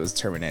it was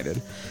terminated,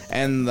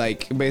 and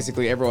like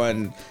basically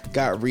everyone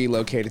got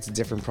relocated to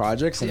different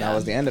projects, and that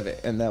was the end of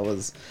it. And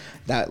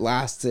that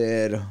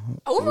lasted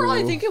overall,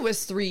 I think it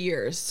was 3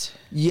 years.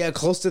 Yeah,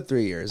 close to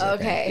 3 years. I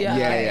think. Okay.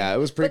 Yeah, it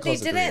was pretty close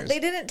to 3 years. They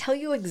didn't tell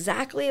you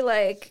exactly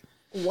like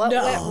what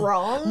went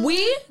wrong.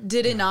 We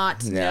did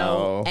not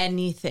know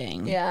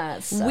anything. Yeah,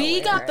 it's so we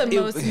got the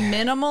weird. most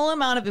minimal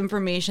amount of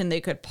information they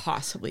could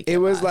possibly give It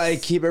was us.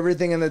 like, keep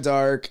everything in the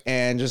dark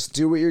and just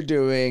do what you're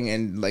doing,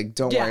 and like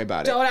don't worry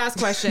about it. Don't ask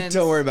questions.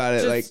 Don't worry about it.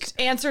 Just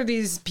like answer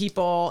these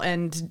people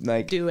and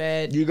like do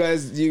it. You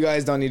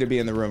guys don't need to be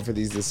in the room for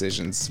these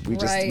decisions. We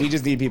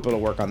just need people to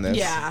work on this.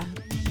 Yeah.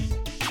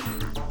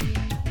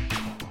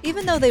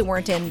 Even though they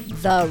weren't in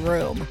the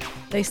room,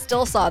 they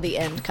still saw the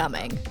end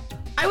coming.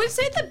 I would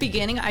say at the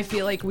beginning, I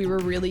feel like we were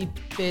really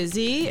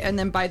busy, and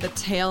then by the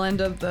tail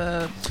end of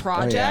the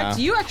project,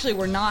 you actually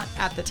were not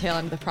at the tail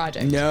end of the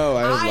project. No,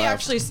 I was left.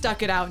 actually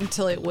stuck it out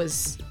until it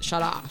was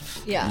shut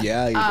off. Yeah.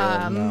 Yeah,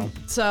 you did. No.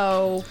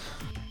 So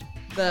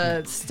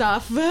the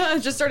stuff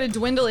just started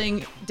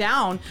dwindling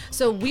down.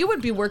 So we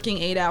would be working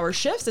 8-hour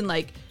shifts and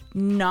like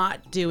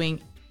not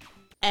doing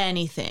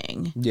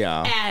anything.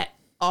 Yeah. At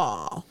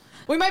all.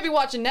 We might be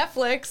watching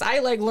Netflix. I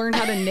like learned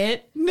how to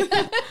knit.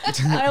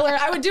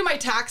 I would do my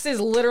taxes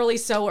literally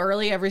so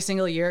early every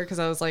single year because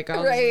I was like,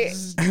 oh, Right. this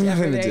is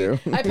Nothing to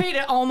everything. do. I paid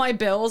all my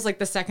bills like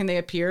the second they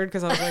appeared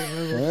because I was like,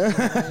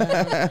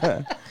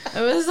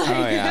 it was like,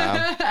 Oh,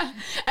 yeah.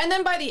 and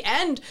then by the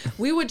end,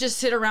 we would just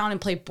sit around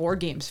and play board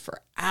games for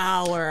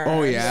hours.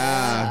 Oh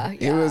yeah.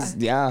 It was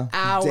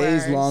Hours.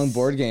 days long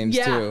board games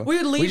Yeah, too. we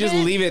would leave We just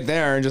it- leave it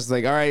there and just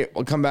like, all right,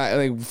 we'll come back,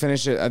 like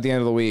finish it at the end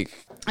of the week.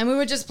 And we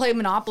would just play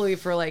Monopoly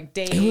for like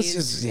days. It was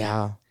just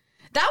That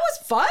was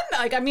fun.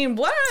 Like, I mean,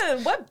 what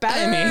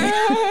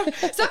better?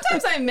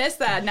 Sometimes I miss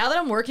that. Now that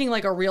I'm working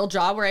like a real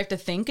job where I have to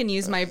think and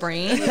use my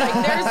brain, like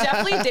there's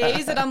definitely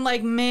days that I'm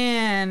like,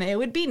 man, it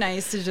would be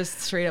nice to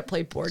just straight up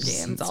play board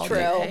games all True.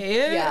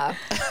 day. Yeah.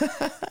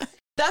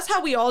 That's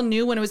how we all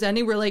knew when it was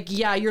ending. We're like,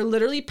 yeah, you're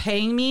literally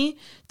paying me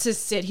to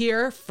sit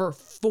here for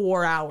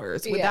 4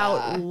 hours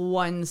without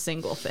one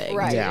single thing.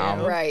 Right.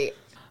 Yeah. Right.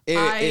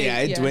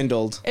 It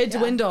dwindled. It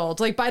dwindled.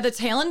 Like by the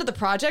tail end of the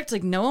project,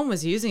 like no one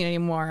was using it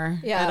anymore.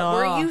 Yeah. At all.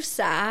 Were you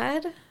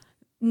sad?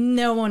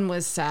 No one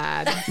was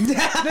sad.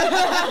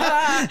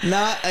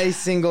 Not a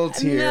single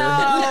tear.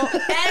 No,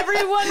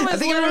 everyone was. I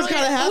think everyone was literally-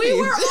 kinda happy.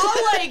 We were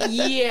all like,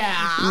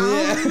 yeah,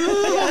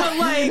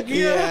 like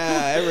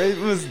Yeah, it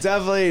was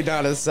definitely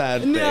not a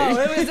sad thing. No,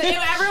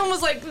 everyone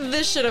was like,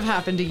 this should have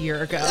happened a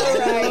year ago.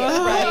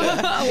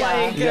 Right.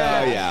 Like,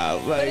 Yeah,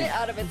 Put it like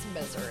out of its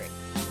misery.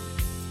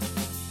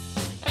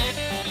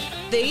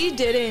 they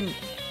didn't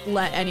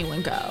let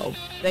anyone go.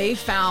 They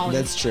found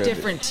That's true.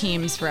 different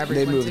teams for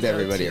everyone. moved to go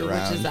everybody to,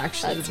 around. which is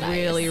actually That's nice.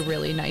 really,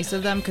 really nice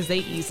of them because they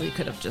easily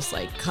could have just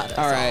like cut us.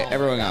 all right,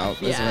 everyone out.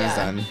 This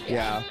Yeah. one's done.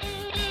 Yeah.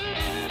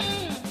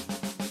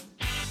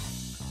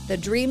 The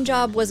dream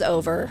job was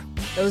over.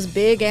 Those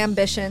big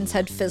ambitions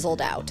had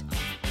fizzled out.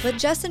 But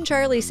Jess and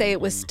Charlie say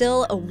it was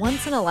still a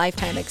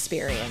once-in-a-lifetime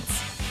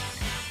experience.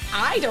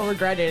 I don't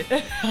regret it.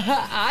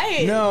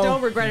 I No.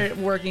 don't regret it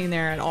working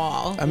there at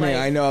all. I mean,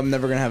 I know I'm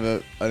never gonna have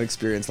an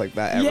experience like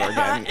that ever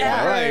again in my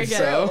ever life. again.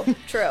 So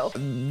True.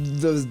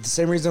 the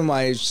same reason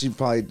why she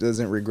probably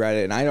doesn't regret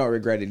it, and I don't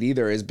regret it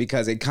either, is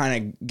because it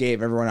kind of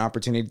gave everyone an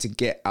opportunity to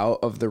get out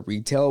of the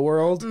retail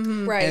world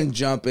Right. and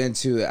jump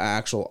into the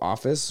actual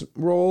office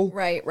role.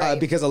 Right.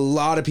 Because a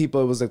lot of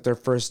people, it was like their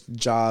first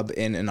job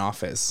in an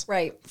office.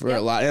 Right. For Yep.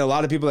 a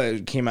lot of people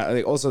that came out,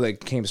 like also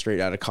that came straight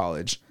out of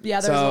college.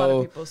 Yeah, there's a lot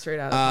of people straight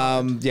out of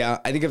Yeah,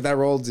 I think if that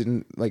role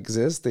didn't like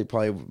exist, they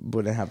probably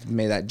wouldn't have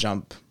made that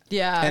jump.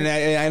 Yeah. And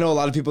I know a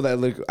lot of people that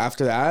look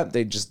after that,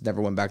 they just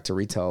never went back to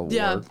retail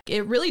Yeah, work.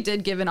 it really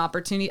did give an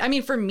opportunity. I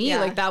mean, for me, Yeah.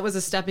 like that was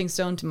a stepping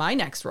stone to my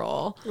next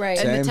role, Right.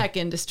 in the Same. tech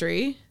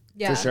industry.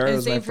 Yeah. For sure, And it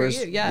was my same for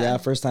first, you, yeah.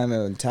 first time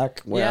in tech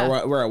where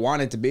Yeah. where I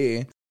wanted to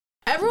be.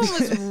 Everyone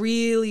was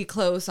really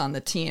close on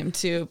the team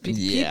too.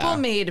 Yeah. People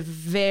made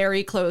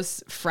very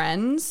close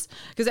friends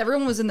because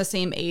everyone was in the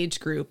same age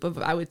group of,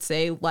 I would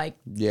say, like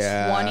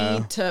Yeah.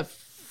 20 to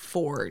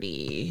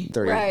 40.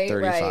 30, Right,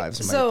 35, right.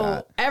 something So like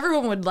that.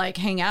 everyone would like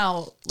hang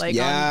out like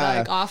on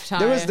like off time.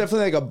 There was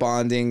definitely like a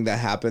bonding that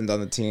happened on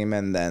the team,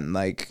 and then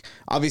like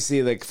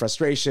obviously like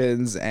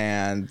frustrations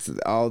and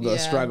all the Yeah.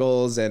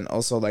 struggles, and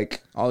also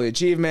like all the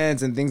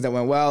achievements and things that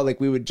went well.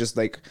 Like we would just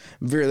like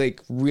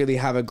really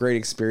have a great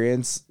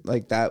experience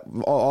like that,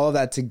 all of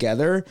that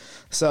together.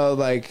 So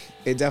like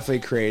it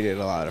definitely created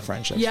a lot of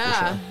friendships. for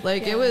yeah, sure.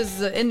 like it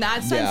was in that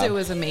sense Yeah. it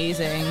was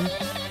amazing.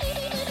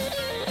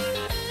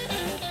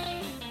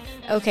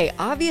 Okay,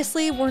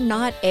 obviously we're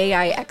not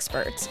AI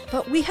experts,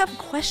 but we have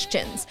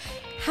questions.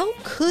 How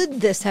could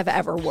this have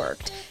ever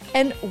worked?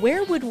 And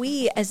where would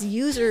we as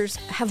users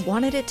have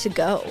wanted it to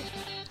go?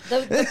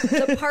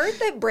 The part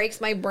that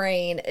breaks my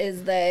brain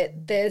is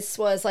that this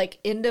was like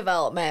in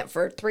development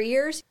for 3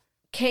 years.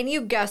 Can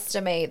you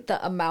guesstimate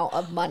the amount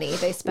of money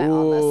they spent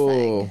on this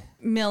thing?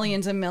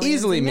 Millions and millions.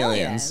 Easily and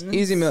millions.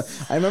 Easy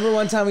millions. I remember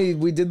one time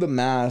we did the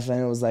math, and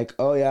it was like,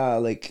 oh yeah,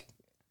 like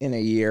in a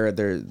year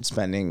they're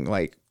spending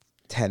like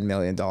 $10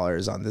 million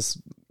on this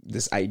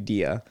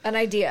idea. An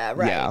idea,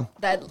 right? Yeah.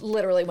 That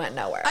literally went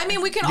nowhere. I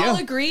mean, we can all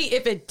agree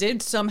if it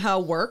did somehow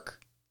work,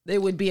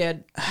 it would be a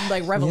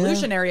like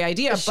revolutionary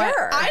idea. Sure.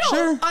 But I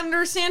don't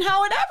understand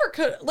how it ever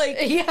could. Like,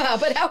 yeah,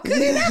 but how could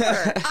it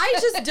ever? I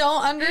just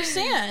don't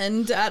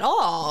understand at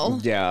all.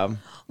 Yeah.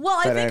 Well,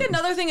 I But think I-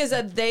 another thing is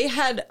that they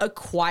had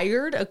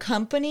acquired a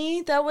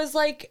company that was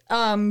like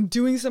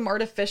doing some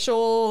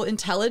artificial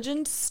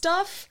intelligence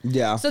stuff.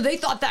 Yeah. So they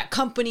thought that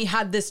company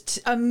had this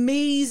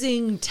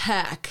amazing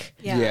tech.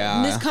 Yeah.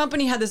 And this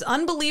company had this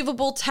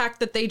unbelievable tech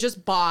that they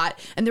just bought,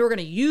 and they were going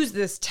to use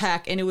this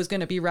tech, and it was going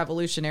to be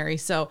revolutionary.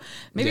 So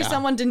maybe Yeah.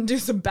 someone didn't do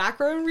some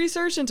background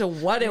research into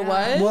what it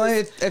was. Well,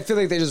 I feel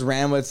like they just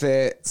ran with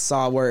it,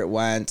 saw where it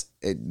went,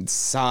 it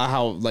saw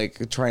how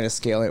like trying to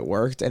scale it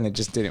worked, and it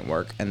just didn't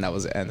work, and that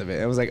was the end of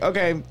it. It was like,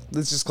 okay,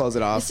 let's just close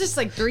it off. It's just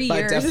like 3 but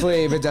years.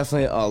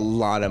 definitely a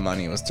lot of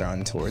money was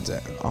thrown towards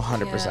it,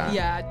 100%.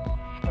 Yeah.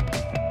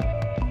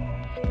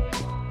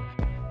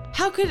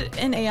 how could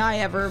an AI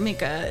ever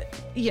make a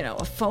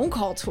phone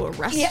call to a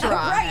restaurant? Yeah,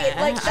 right.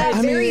 Like that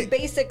I mean, very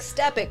basic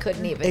step, it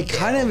couldn't even. It do.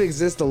 kind of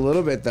exists a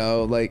little bit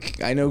though.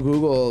 Like I know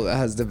Google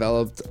has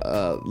developed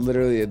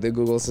literally the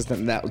Google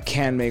Assistant that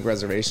can make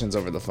reservations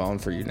over the phone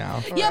for you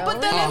now. Yeah,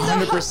 but then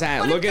if the 100%.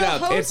 but Look if it the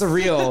up. host- It's a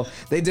real.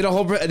 They did a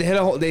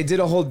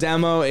whole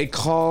demo. It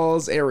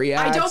calls. It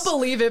reacts. I don't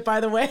believe it, by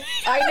the way.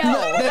 I know. I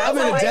mean, the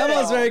That's how demo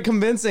is feel. very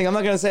convincing. I'm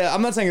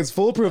not saying it's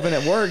foolproof and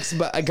it works,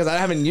 but because I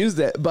haven't used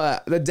it.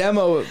 But the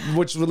demo,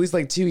 which was released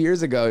like 2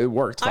 years ago, it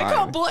worked fine. I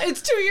call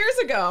it's 2 years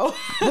ago.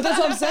 But that's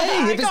what I'm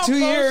saying. I If it's call 2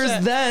 years,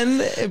 bullshit.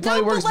 then it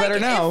probably No, but, works better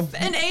now. If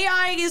an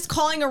AI is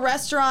calling a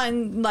restaurant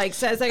and like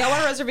says like I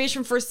want a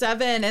reservation for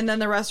 7, and then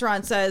the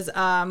restaurant says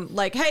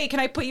like, hey, can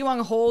I put you on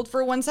hold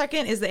for 1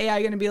 second? Is the AI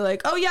going to be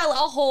like, oh yeah,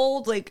 I'll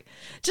hold? Like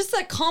just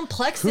the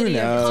complexity Who of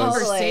knows?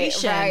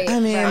 conversation. Right, I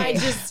mean, I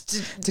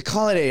just to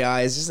call it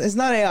AI is it's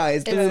not AI.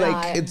 It's literally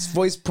not. like it's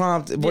voice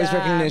prompt, voice Yeah,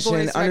 recognition,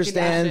 voice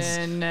understands,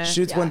 recognition.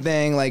 shoots Yeah. one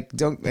thing. Like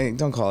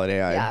don't call it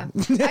AI.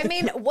 Yeah. I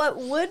mean, what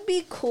would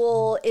be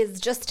cool is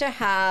just to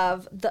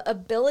have the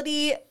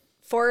ability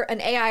for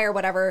an AI or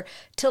whatever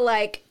to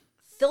like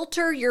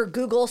filter your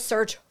Google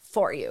search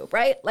for you,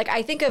 right? Like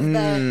I think of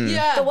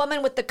the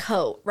woman with the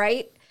coat,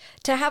 right?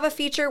 To have a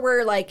feature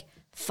where like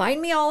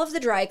find me all of the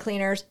dry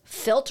cleaners,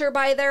 filter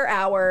by their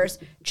hours,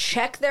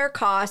 check their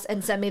costs,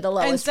 and send me the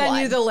lowest and send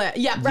one. you the list.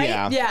 Yeah, right.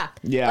 Yeah.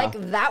 Yeah.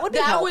 Like that would be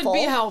That helpful. would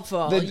be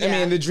helpful. I yeah.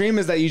 mean, the dream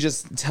is that you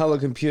just tell a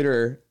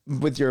computer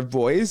with your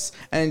voice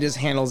and it just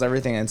handles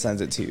everything and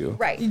sends it to you.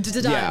 Right.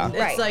 Done. Yeah. It's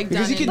Right. like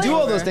Because done you can and do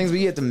all over. those things, but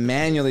you have to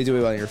manually do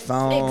it on your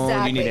phone.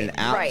 Exactly. You need an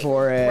app Right.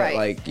 for it. Right.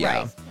 Like, yeah.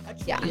 Right.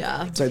 Yeah.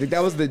 Yeah. So I think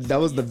that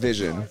was the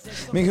vision.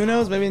 I mean, who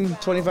knows? Maybe in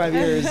 25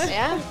 years.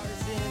 Yeah.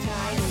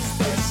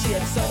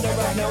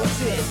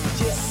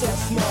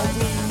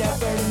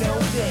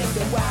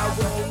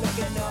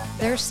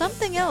 There's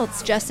something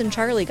else Jess and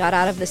Charlie got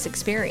out of this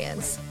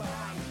experience.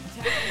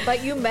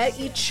 But you met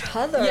each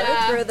other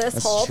Yeah. through this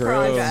That's whole true.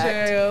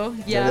 project. True.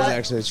 Yeah. That is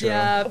actually true.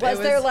 Yeah. Was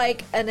it there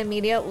like an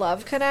immediate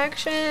love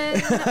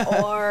connection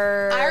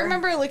or I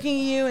remember looking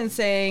at you and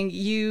saying,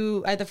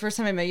 the first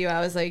time I met you, I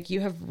was like,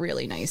 you have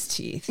really nice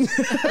teeth.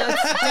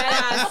 That's dead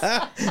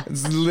ass.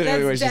 It's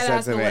literally what she That's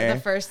said dead to ass me. the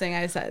first thing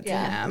I said to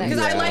Yeah, him. nice.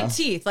 Because I Yeah. like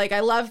teeth. Like, I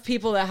love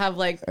people that have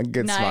like A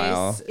good nice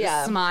smile.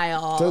 Yeah.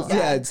 smile.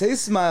 Yeah, say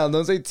smile.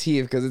 Don't say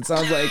teeth because it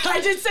sounds like. I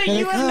did say you're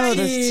you like, have oh, nice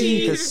those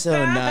teeth are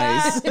so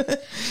nice.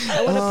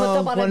 I want to put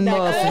them on a one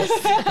more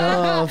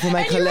necklace? for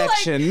my And you were like-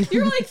 collection. You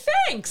were like,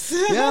 thanks.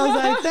 Yeah, I was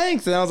like,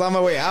 thanks. And I was on my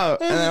way out.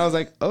 And then I was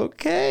like,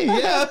 okay,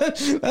 yeah,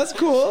 that's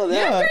cool. You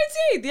have Yeah. great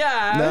teeth.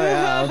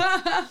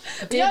 Yeah.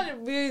 No, yeah.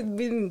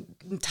 We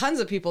tons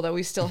of people that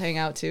we still hang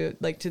out to,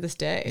 like to this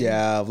day.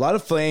 Yeah, a lot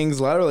of flings,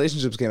 a lot of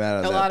relationships came out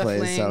of A that lot of place,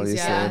 flings, obviously.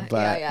 yeah.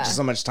 But Yeah. just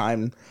so much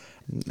time.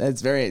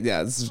 It's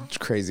it's a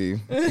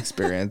crazy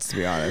experience, to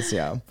be honest.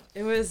 Yeah.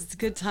 It was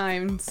good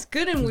times.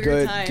 Good and weird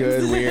Good, times.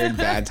 good, weird,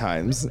 bad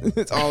times.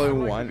 It's all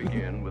in one.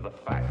 Begin with a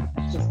fact.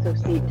 just so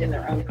steeped in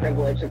their own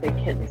privilege that they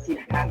can't see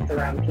past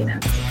their own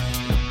penis.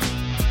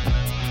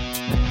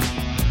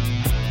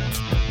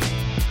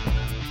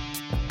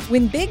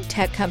 When big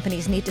tech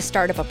companies need to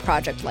start up a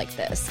project like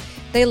this,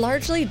 they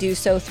largely do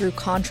so through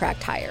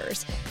contract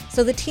hires.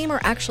 So the team are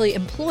actually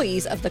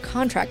employees of the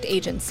contract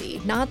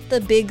agency, not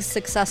the big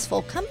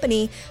successful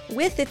company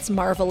with its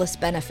marvelous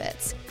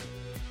benefits.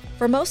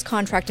 For most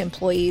contract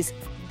employees,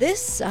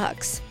 this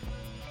sucks.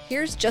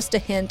 Here's just a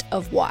hint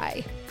of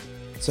why.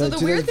 So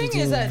the weird thing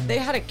 2015 is that they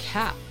had a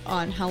cap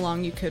on how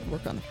long you could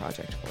work on the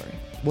project for.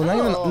 Well,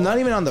 Oh. not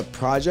even on the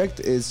project.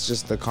 It's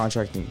just the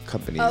contracting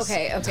companies.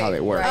 Okay, That's okay, how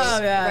it works. right,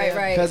 Oh, yeah, right, yeah.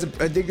 right. Because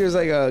I think there's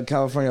like a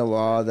California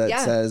law that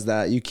Yeah. says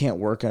that you can't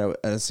work in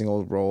a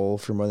single role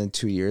for more than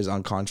 2 years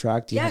on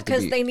contract. You Yeah, have to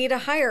because be- they need to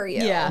hire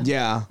you. Yeah.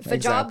 Yeah. If a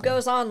job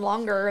goes on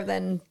longer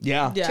than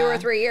Yeah. Yeah. 2 or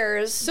 3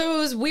 years, So it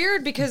was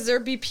weird because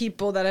there'd be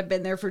people that have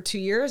been there for 2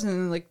 years, and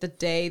then like the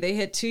day they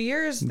hit 2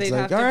 years, they'd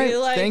like, have "All to be right,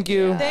 like, thank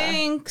you."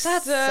 Thanks.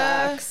 that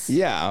sucks.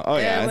 Yeah. Oh,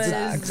 yeah. It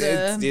It's,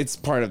 was, it's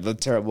part of the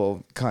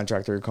terrible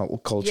contractor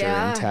culture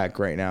Yeah. in tech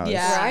right now.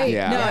 Yeah. It's- Right.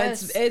 Yeah. No,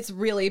 Yes. it's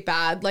really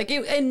bad. Like,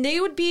 and they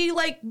would be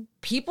like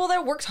people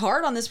that worked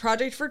hard on this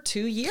project for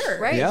 2 years.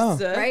 Right. Yeah.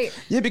 Right.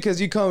 Yeah, because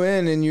you come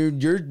in and you're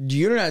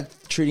not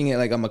treating it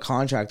like I'm a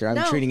contractor. I'm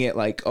No. treating it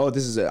like, oh,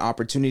 this is an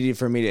opportunity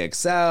for me to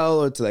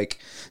excel or to like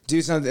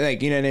do something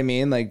like, you know what I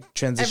mean? Like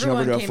transition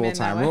Everyone over to a came in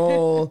full-time that way.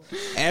 role.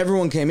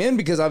 Everyone came in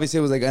because obviously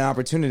it was like an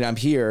opportunity. I'm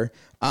here.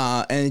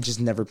 And it just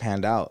never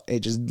panned out. It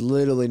just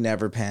literally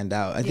never panned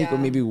out. I think Yeah.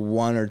 maybe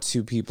 1 or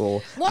 2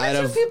 people. One out or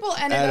two of- people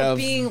ended out up of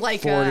being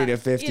like 40 to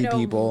 50 you know,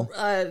 people.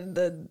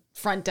 The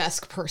front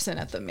desk person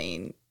at the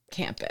main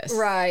campus.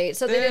 Right.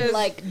 So they didn't There's-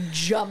 like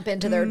jump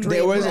into their dream.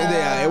 There was role.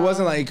 yeah, it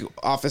wasn't like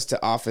office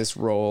to office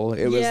role.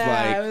 It was Yeah,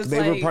 like it was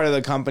they were like- part of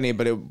the company,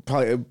 but it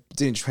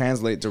didn't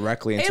translate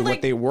directly into It, what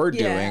like- they were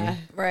yeah. doing.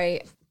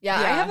 Right. Yeah,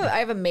 Yeah. I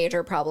have a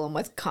major problem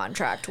with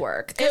contract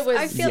work. 'Cause It was-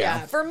 I feel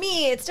yeah. for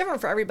me, it's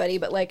different for everybody,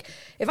 but like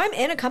if I'm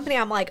in a company,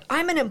 I'm like,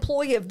 I'm an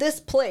employee of this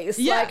place.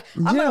 Yeah. Like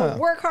I'm Yeah. gonna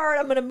work hard,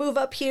 I'm gonna move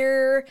up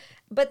here.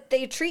 But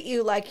they treat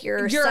you like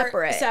you're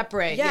separate.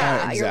 separate, Yeah,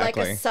 yeah. you're like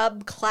a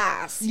Exactly.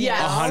 subclass. you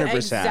Yeah, know? 100%.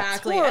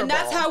 exactly. It's And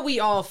that's horrible. how we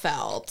all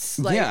felt.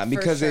 Like, yeah, for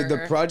because sure. the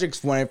project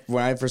when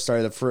I first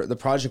started, the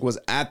project was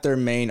at their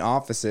main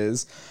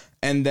offices,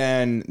 and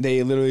then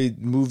they literally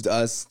moved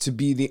us to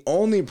be the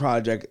only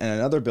project in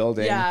another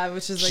building. Yeah,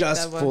 which is like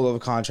just that full of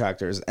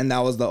contractors, and that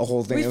was the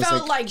whole thing. we It was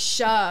felt like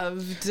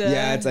shoved.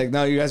 yeah, it's like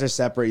no, you guys are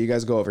separate. You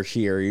guys go over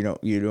here. You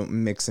don't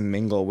mix and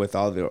mingle with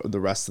all the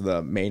rest of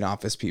the main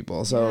office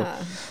people. So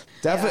Yeah.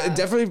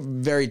 definitely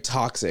very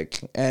toxic,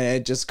 and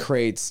it just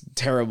creates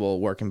terrible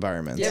work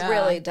environments. It Yeah.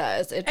 really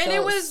does. It And it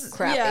feels was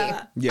crappy.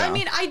 Yeah. Yeah. I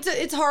mean,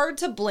 it's hard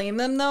to blame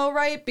them though,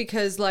 right?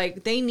 Because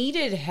like they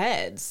needed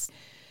heads.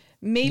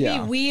 Maybe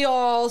Yeah. we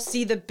all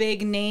see the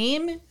big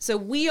name, so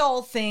we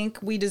all think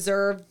we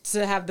deserve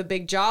to have the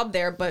big job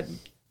there, but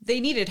they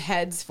needed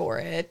heads for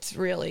it,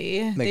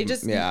 really. They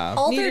just yeah.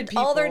 All needed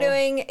they're people.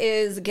 doing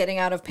is getting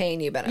out of paying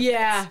you benefits.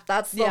 Yeah.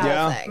 That's the Yeah. whole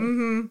Yeah. thing.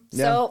 Mm-hmm.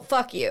 So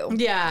fuck you.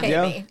 Yeah. Pay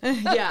Yeah. me.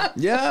 Yeah.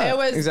 Yeah, It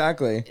was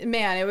exactly.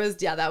 Man, it was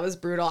that was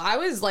brutal. I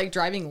was like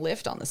driving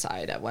Lyft on the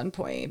side at one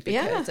point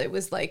because Yeah. it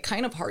was like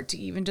kind of hard to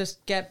even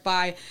just get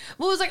by.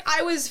 Well, it was like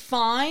I was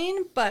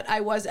fine, but I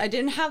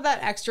didn't have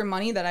that extra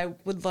money that I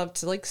would love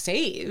to like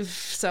save.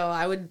 So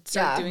I would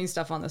start Yeah. doing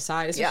stuff on the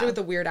side, especially Yeah. with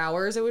the weird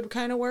hours. It would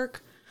kind of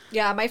work.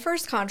 Yeah, my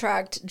first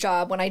contract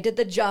job when I did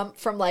the jump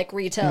from like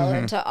retail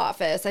into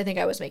office, I think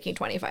I was making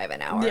 $25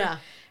 an hour. Yeah.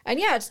 And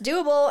yeah, it's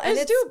doable and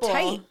it's doable.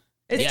 tight.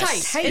 It's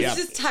Yes. tight. Yep. It's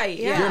just tight.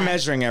 Yeah. You're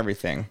measuring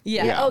everything.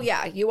 Yeah. Oh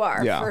yeah, you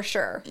are Yeah. for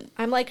sure.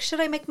 I'm like, should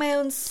I make my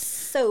own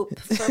soap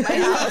for my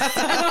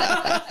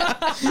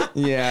house?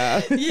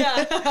 Yeah.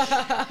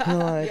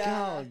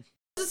 Yeah.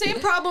 The same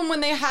problem when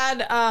they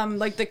had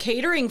like the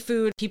catering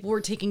food. People were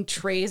taking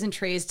trays and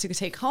trays to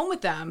take home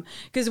with them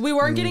because we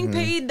weren't getting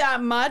paid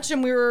that much,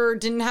 and we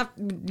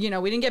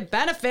didn't get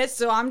benefits.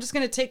 So I'm just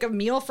gonna take a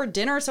meal for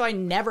dinner, so I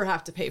never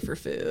have to pay for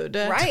food.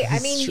 Right. I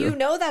mean, true. you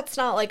know that's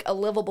not like a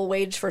livable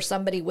wage for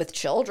somebody with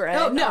children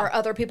Oh, no. or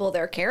other people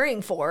they're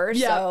caring for.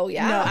 Yeah. So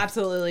yeah. No,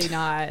 absolutely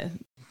not.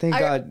 Thank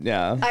God.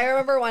 Yeah. I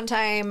remember one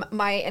time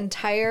my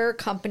entire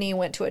company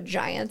went to a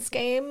Giants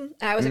game,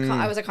 and I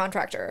was a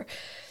contractor.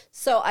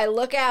 So I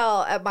look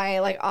out at my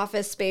like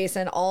office space,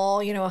 and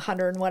all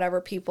 100 and whatever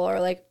people are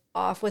like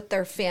off with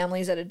their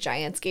families at a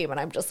Giants game, and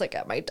I'm just like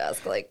at my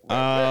desk like,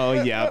 Oh,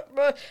 yeah.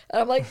 and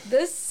I'm like,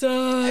 this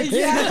sucks.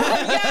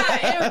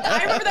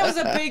 I remember that was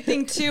a big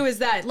thing too. Is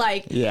that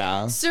like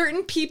Yeah.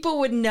 certain people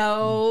would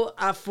know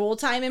a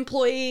full-time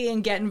employee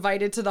and get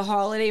invited to the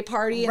holiday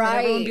party, and then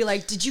everyone would be Right.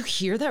 like, "Did you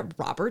hear that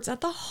Robert's at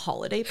the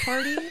holiday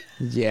party?"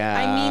 Yeah.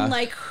 I mean,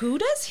 like, who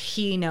does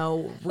he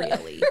know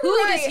really?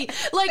 Who does he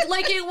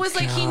like? It was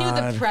like he knew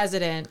the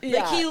president. Like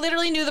Yeah. he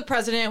literally knew the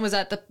president was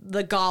at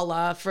the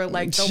gala for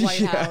like the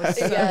White House.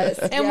 Yes,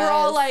 And we're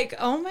all yes. like,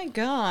 oh my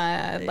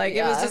god! Like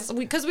it was Yeah. just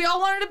because we all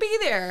wanted to be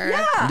there.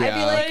 Yeah, I'd be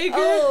Yeah. like, Like-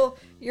 oh,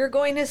 you're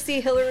going to see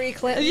Hillary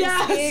Clinton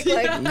Yes, speak?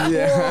 Like,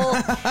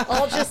 Yeah. cool.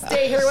 I'll just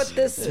stay here with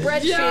this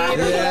spreadsheet.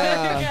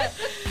 Yeah.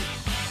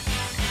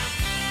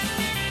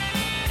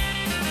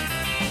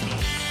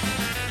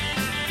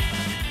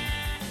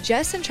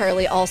 Jess and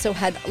Charlie also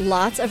had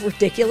lots of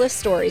ridiculous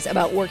stories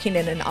about working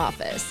in an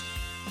office.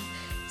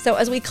 So,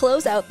 as we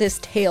close out this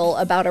tale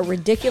about a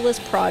ridiculous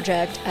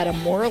project at a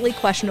morally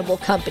questionable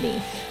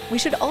company, we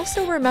should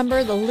also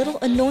remember the little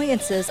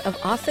annoyances of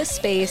office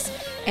space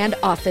and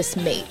office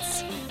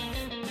mates.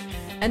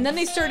 And then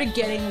they started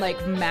getting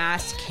like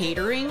mass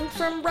catering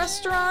from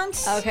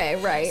restaurants. Okay,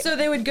 right. So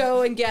they would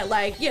go and get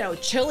like,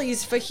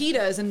 Chili's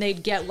fajitas, and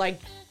they'd get like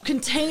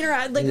container,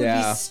 like it would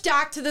Yeah. be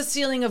stacked to the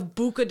ceiling of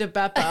Buca de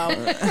Beppo.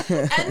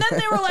 And then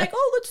they were like,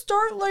 oh, let's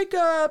start like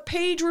a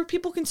page where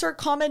people can start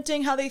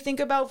commenting how they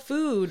think about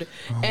food.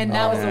 And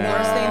that was the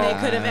worst thing they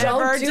could have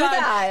Don't ever do done.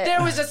 that.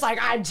 There was just like,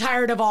 I'm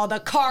tired of all the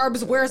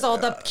carbs. Where's all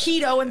the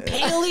keto and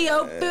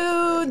paleo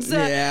foods?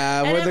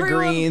 Yeah, And where the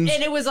everyone- greens?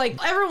 And it was like,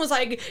 everyone was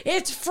like,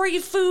 it's free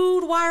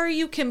food. Why are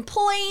you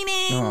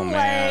complaining? Oh,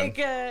 man.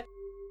 Like,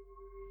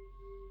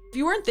 if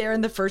you weren't there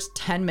in the first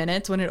 10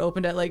 minutes when it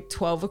opened at like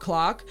 12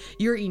 o'clock,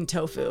 you were eating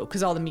tofu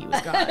because all the meat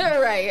was gone.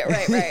 right,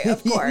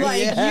 of course.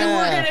 Like, Yeah. you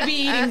were going to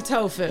be eating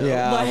tofu.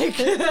 Yeah. Like,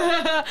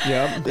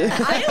 Yep.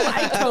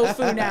 I like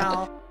tofu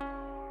now.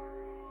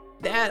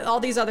 All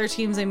these other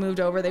teams they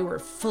moved over, they were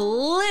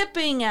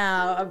flipping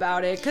out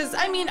about it. Because,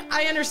 I mean,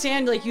 I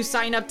understand, like, you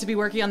sign up to be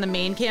working on the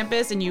main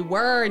campus, and you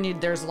were, and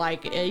there's,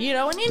 like, an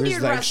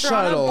Indian like,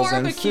 restaurant, a shuttles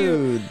and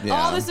barbecue, food, yeah.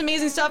 all this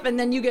amazing stuff, and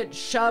then you get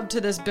shoved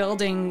to this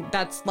building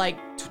that's, like,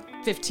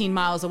 15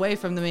 miles away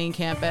from the main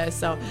campus.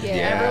 So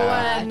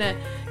everyone,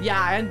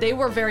 and they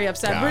were very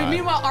upset. But God.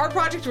 meanwhile, our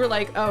project were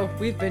like, oh,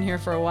 we've been here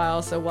for a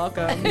while, so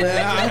welcome.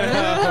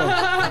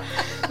 Yeah.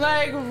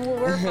 Like,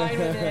 we're fine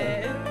with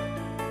it.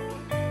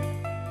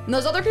 And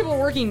those other people were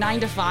working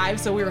 9 to 5,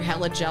 so we were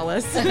hella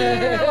jealous.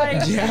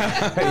 Like,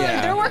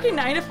 Yeah. they're working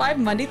 9 to 5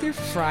 Monday through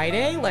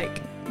Friday.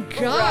 Like,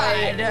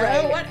 God,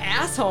 Right. what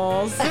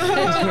assholes.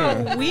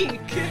 Weak.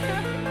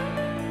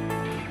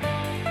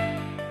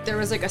 There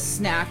was like a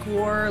snack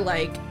war,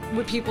 like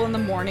when people in the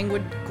morning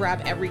would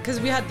grab because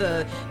we had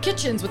the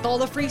kitchens with all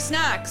the free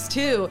snacks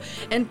too,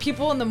 and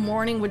people in the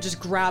morning would just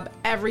grab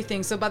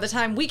everything. So by the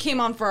time we came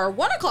on for our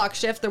 1 o'clock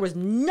shift, there was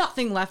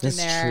nothing left in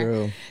there.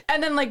 True.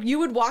 And then like you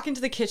would walk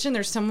into the kitchen,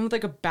 there's someone with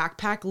like a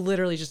backpack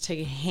literally just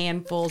taking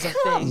handfuls of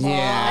things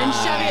and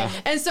shoving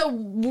it. And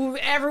so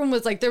everyone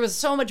was like, there was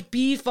so much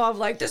beef of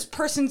like, this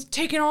person's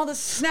taking all the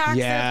snacks.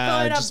 Yeah, they're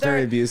filling up just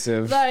very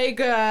abusive. Like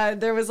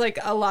there was like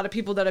a lot of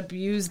people that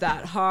abused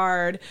that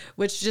hard,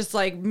 which just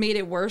like made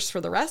it worse for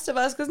the rest of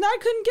us because now I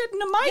couldn't get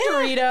into my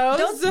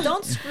Doritos.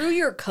 Don't screw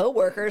your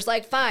coworkers.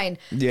 Like, fine.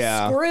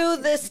 Yeah. Screw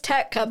this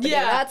tech company.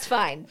 Yeah. That's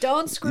fine.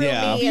 Don't screw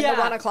me in the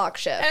 1 o'clock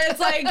shift. And it's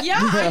like,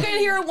 I couldn't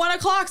hear at 1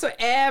 o'clock, so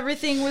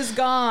everything was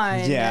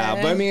gone. Yeah,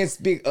 but I mean,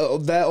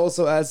 that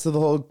also adds to the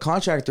whole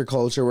contractor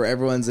culture where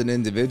everyone's an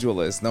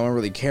individualist. No one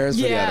really cares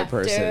for the Yeah, other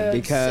person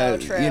dude,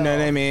 because, so true. you know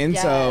what I mean?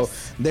 Yes. So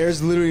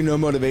there's literally no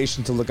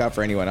motivation to look out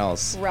for anyone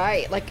else.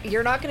 Right. Like,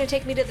 you're not going to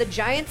take me to the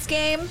Giants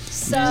game,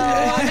 so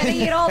I'm going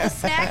to eat all the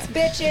snacks,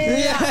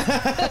 bitches.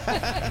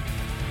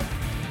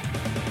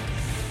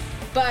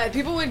 But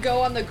people would go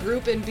on the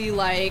group and be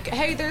like,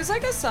 hey, there's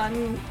like a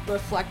sun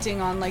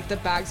reflecting on like the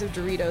bags of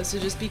Doritos, so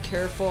just be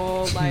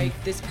careful. Like,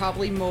 this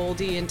probably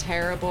moldy and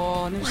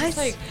terrible. And it was just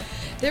What?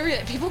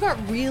 like, people got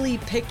really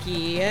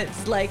picky.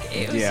 It's like,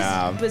 it was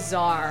just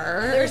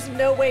bizarre. There's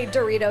no way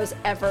Doritos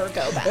ever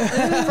go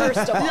bad,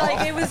 first of all.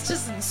 Like, it was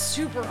just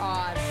super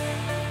odd.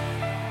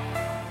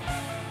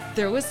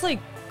 There was like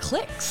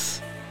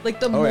clicks. Like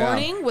the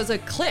morning was a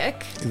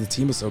click, The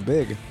team was so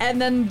big. and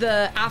then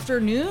the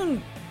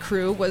afternoon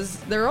crew was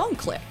their own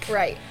click.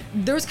 Right.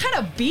 There was kind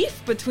of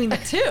beef between the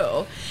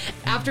two.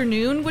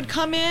 Afternoon would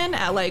come in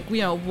at like,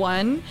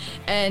 1,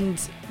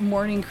 and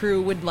morning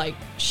crew would like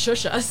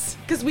shush us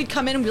because we'd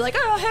come in and be like,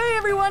 oh, hey,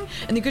 everyone.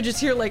 And you could just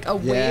hear like a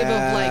wave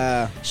of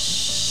like,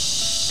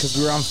 shh. Because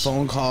we were on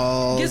phone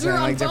calls. Because we were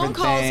and, on like, phone different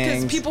calls because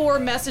things. people were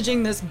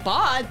messaging this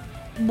bot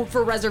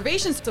for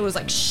reservations. So it was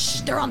like,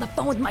 shh, they're on the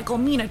phone with Michael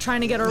Mina trying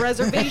to get a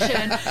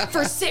reservation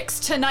for 6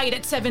 tonight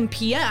at 7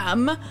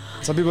 p.m.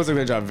 Some people took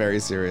their job very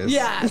serious.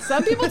 Yeah,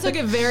 some people took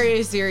it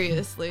very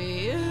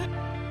seriously.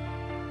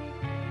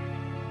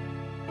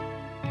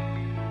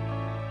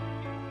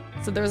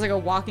 So there was like a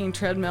walking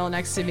treadmill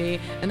next to me,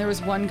 and there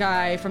was one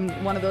guy from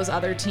one of those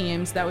other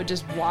teams that would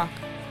just walk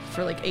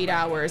for like 8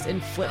 hours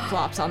in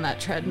flip-flops on that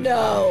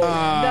treadmill.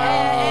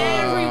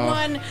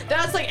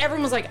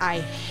 Everyone was like, I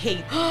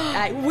hate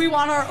that. We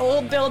want our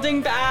old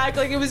building back.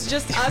 Like, it was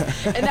just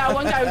us. And that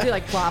one guy would be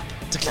like, flop,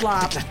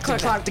 flop,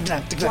 clap, clap,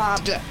 flop,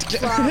 flop,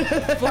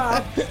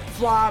 flop,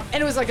 flop.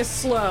 And it was like a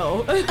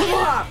slow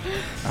flop.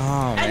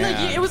 Oh, And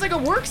man. like, it was like a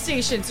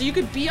workstation, so you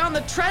could be on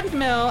the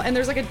treadmill, and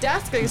there's like a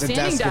desk, like a There's a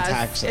standing desk desk,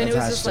 attached and it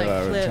was just to like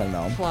the flip,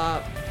 treadmill.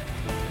 flop,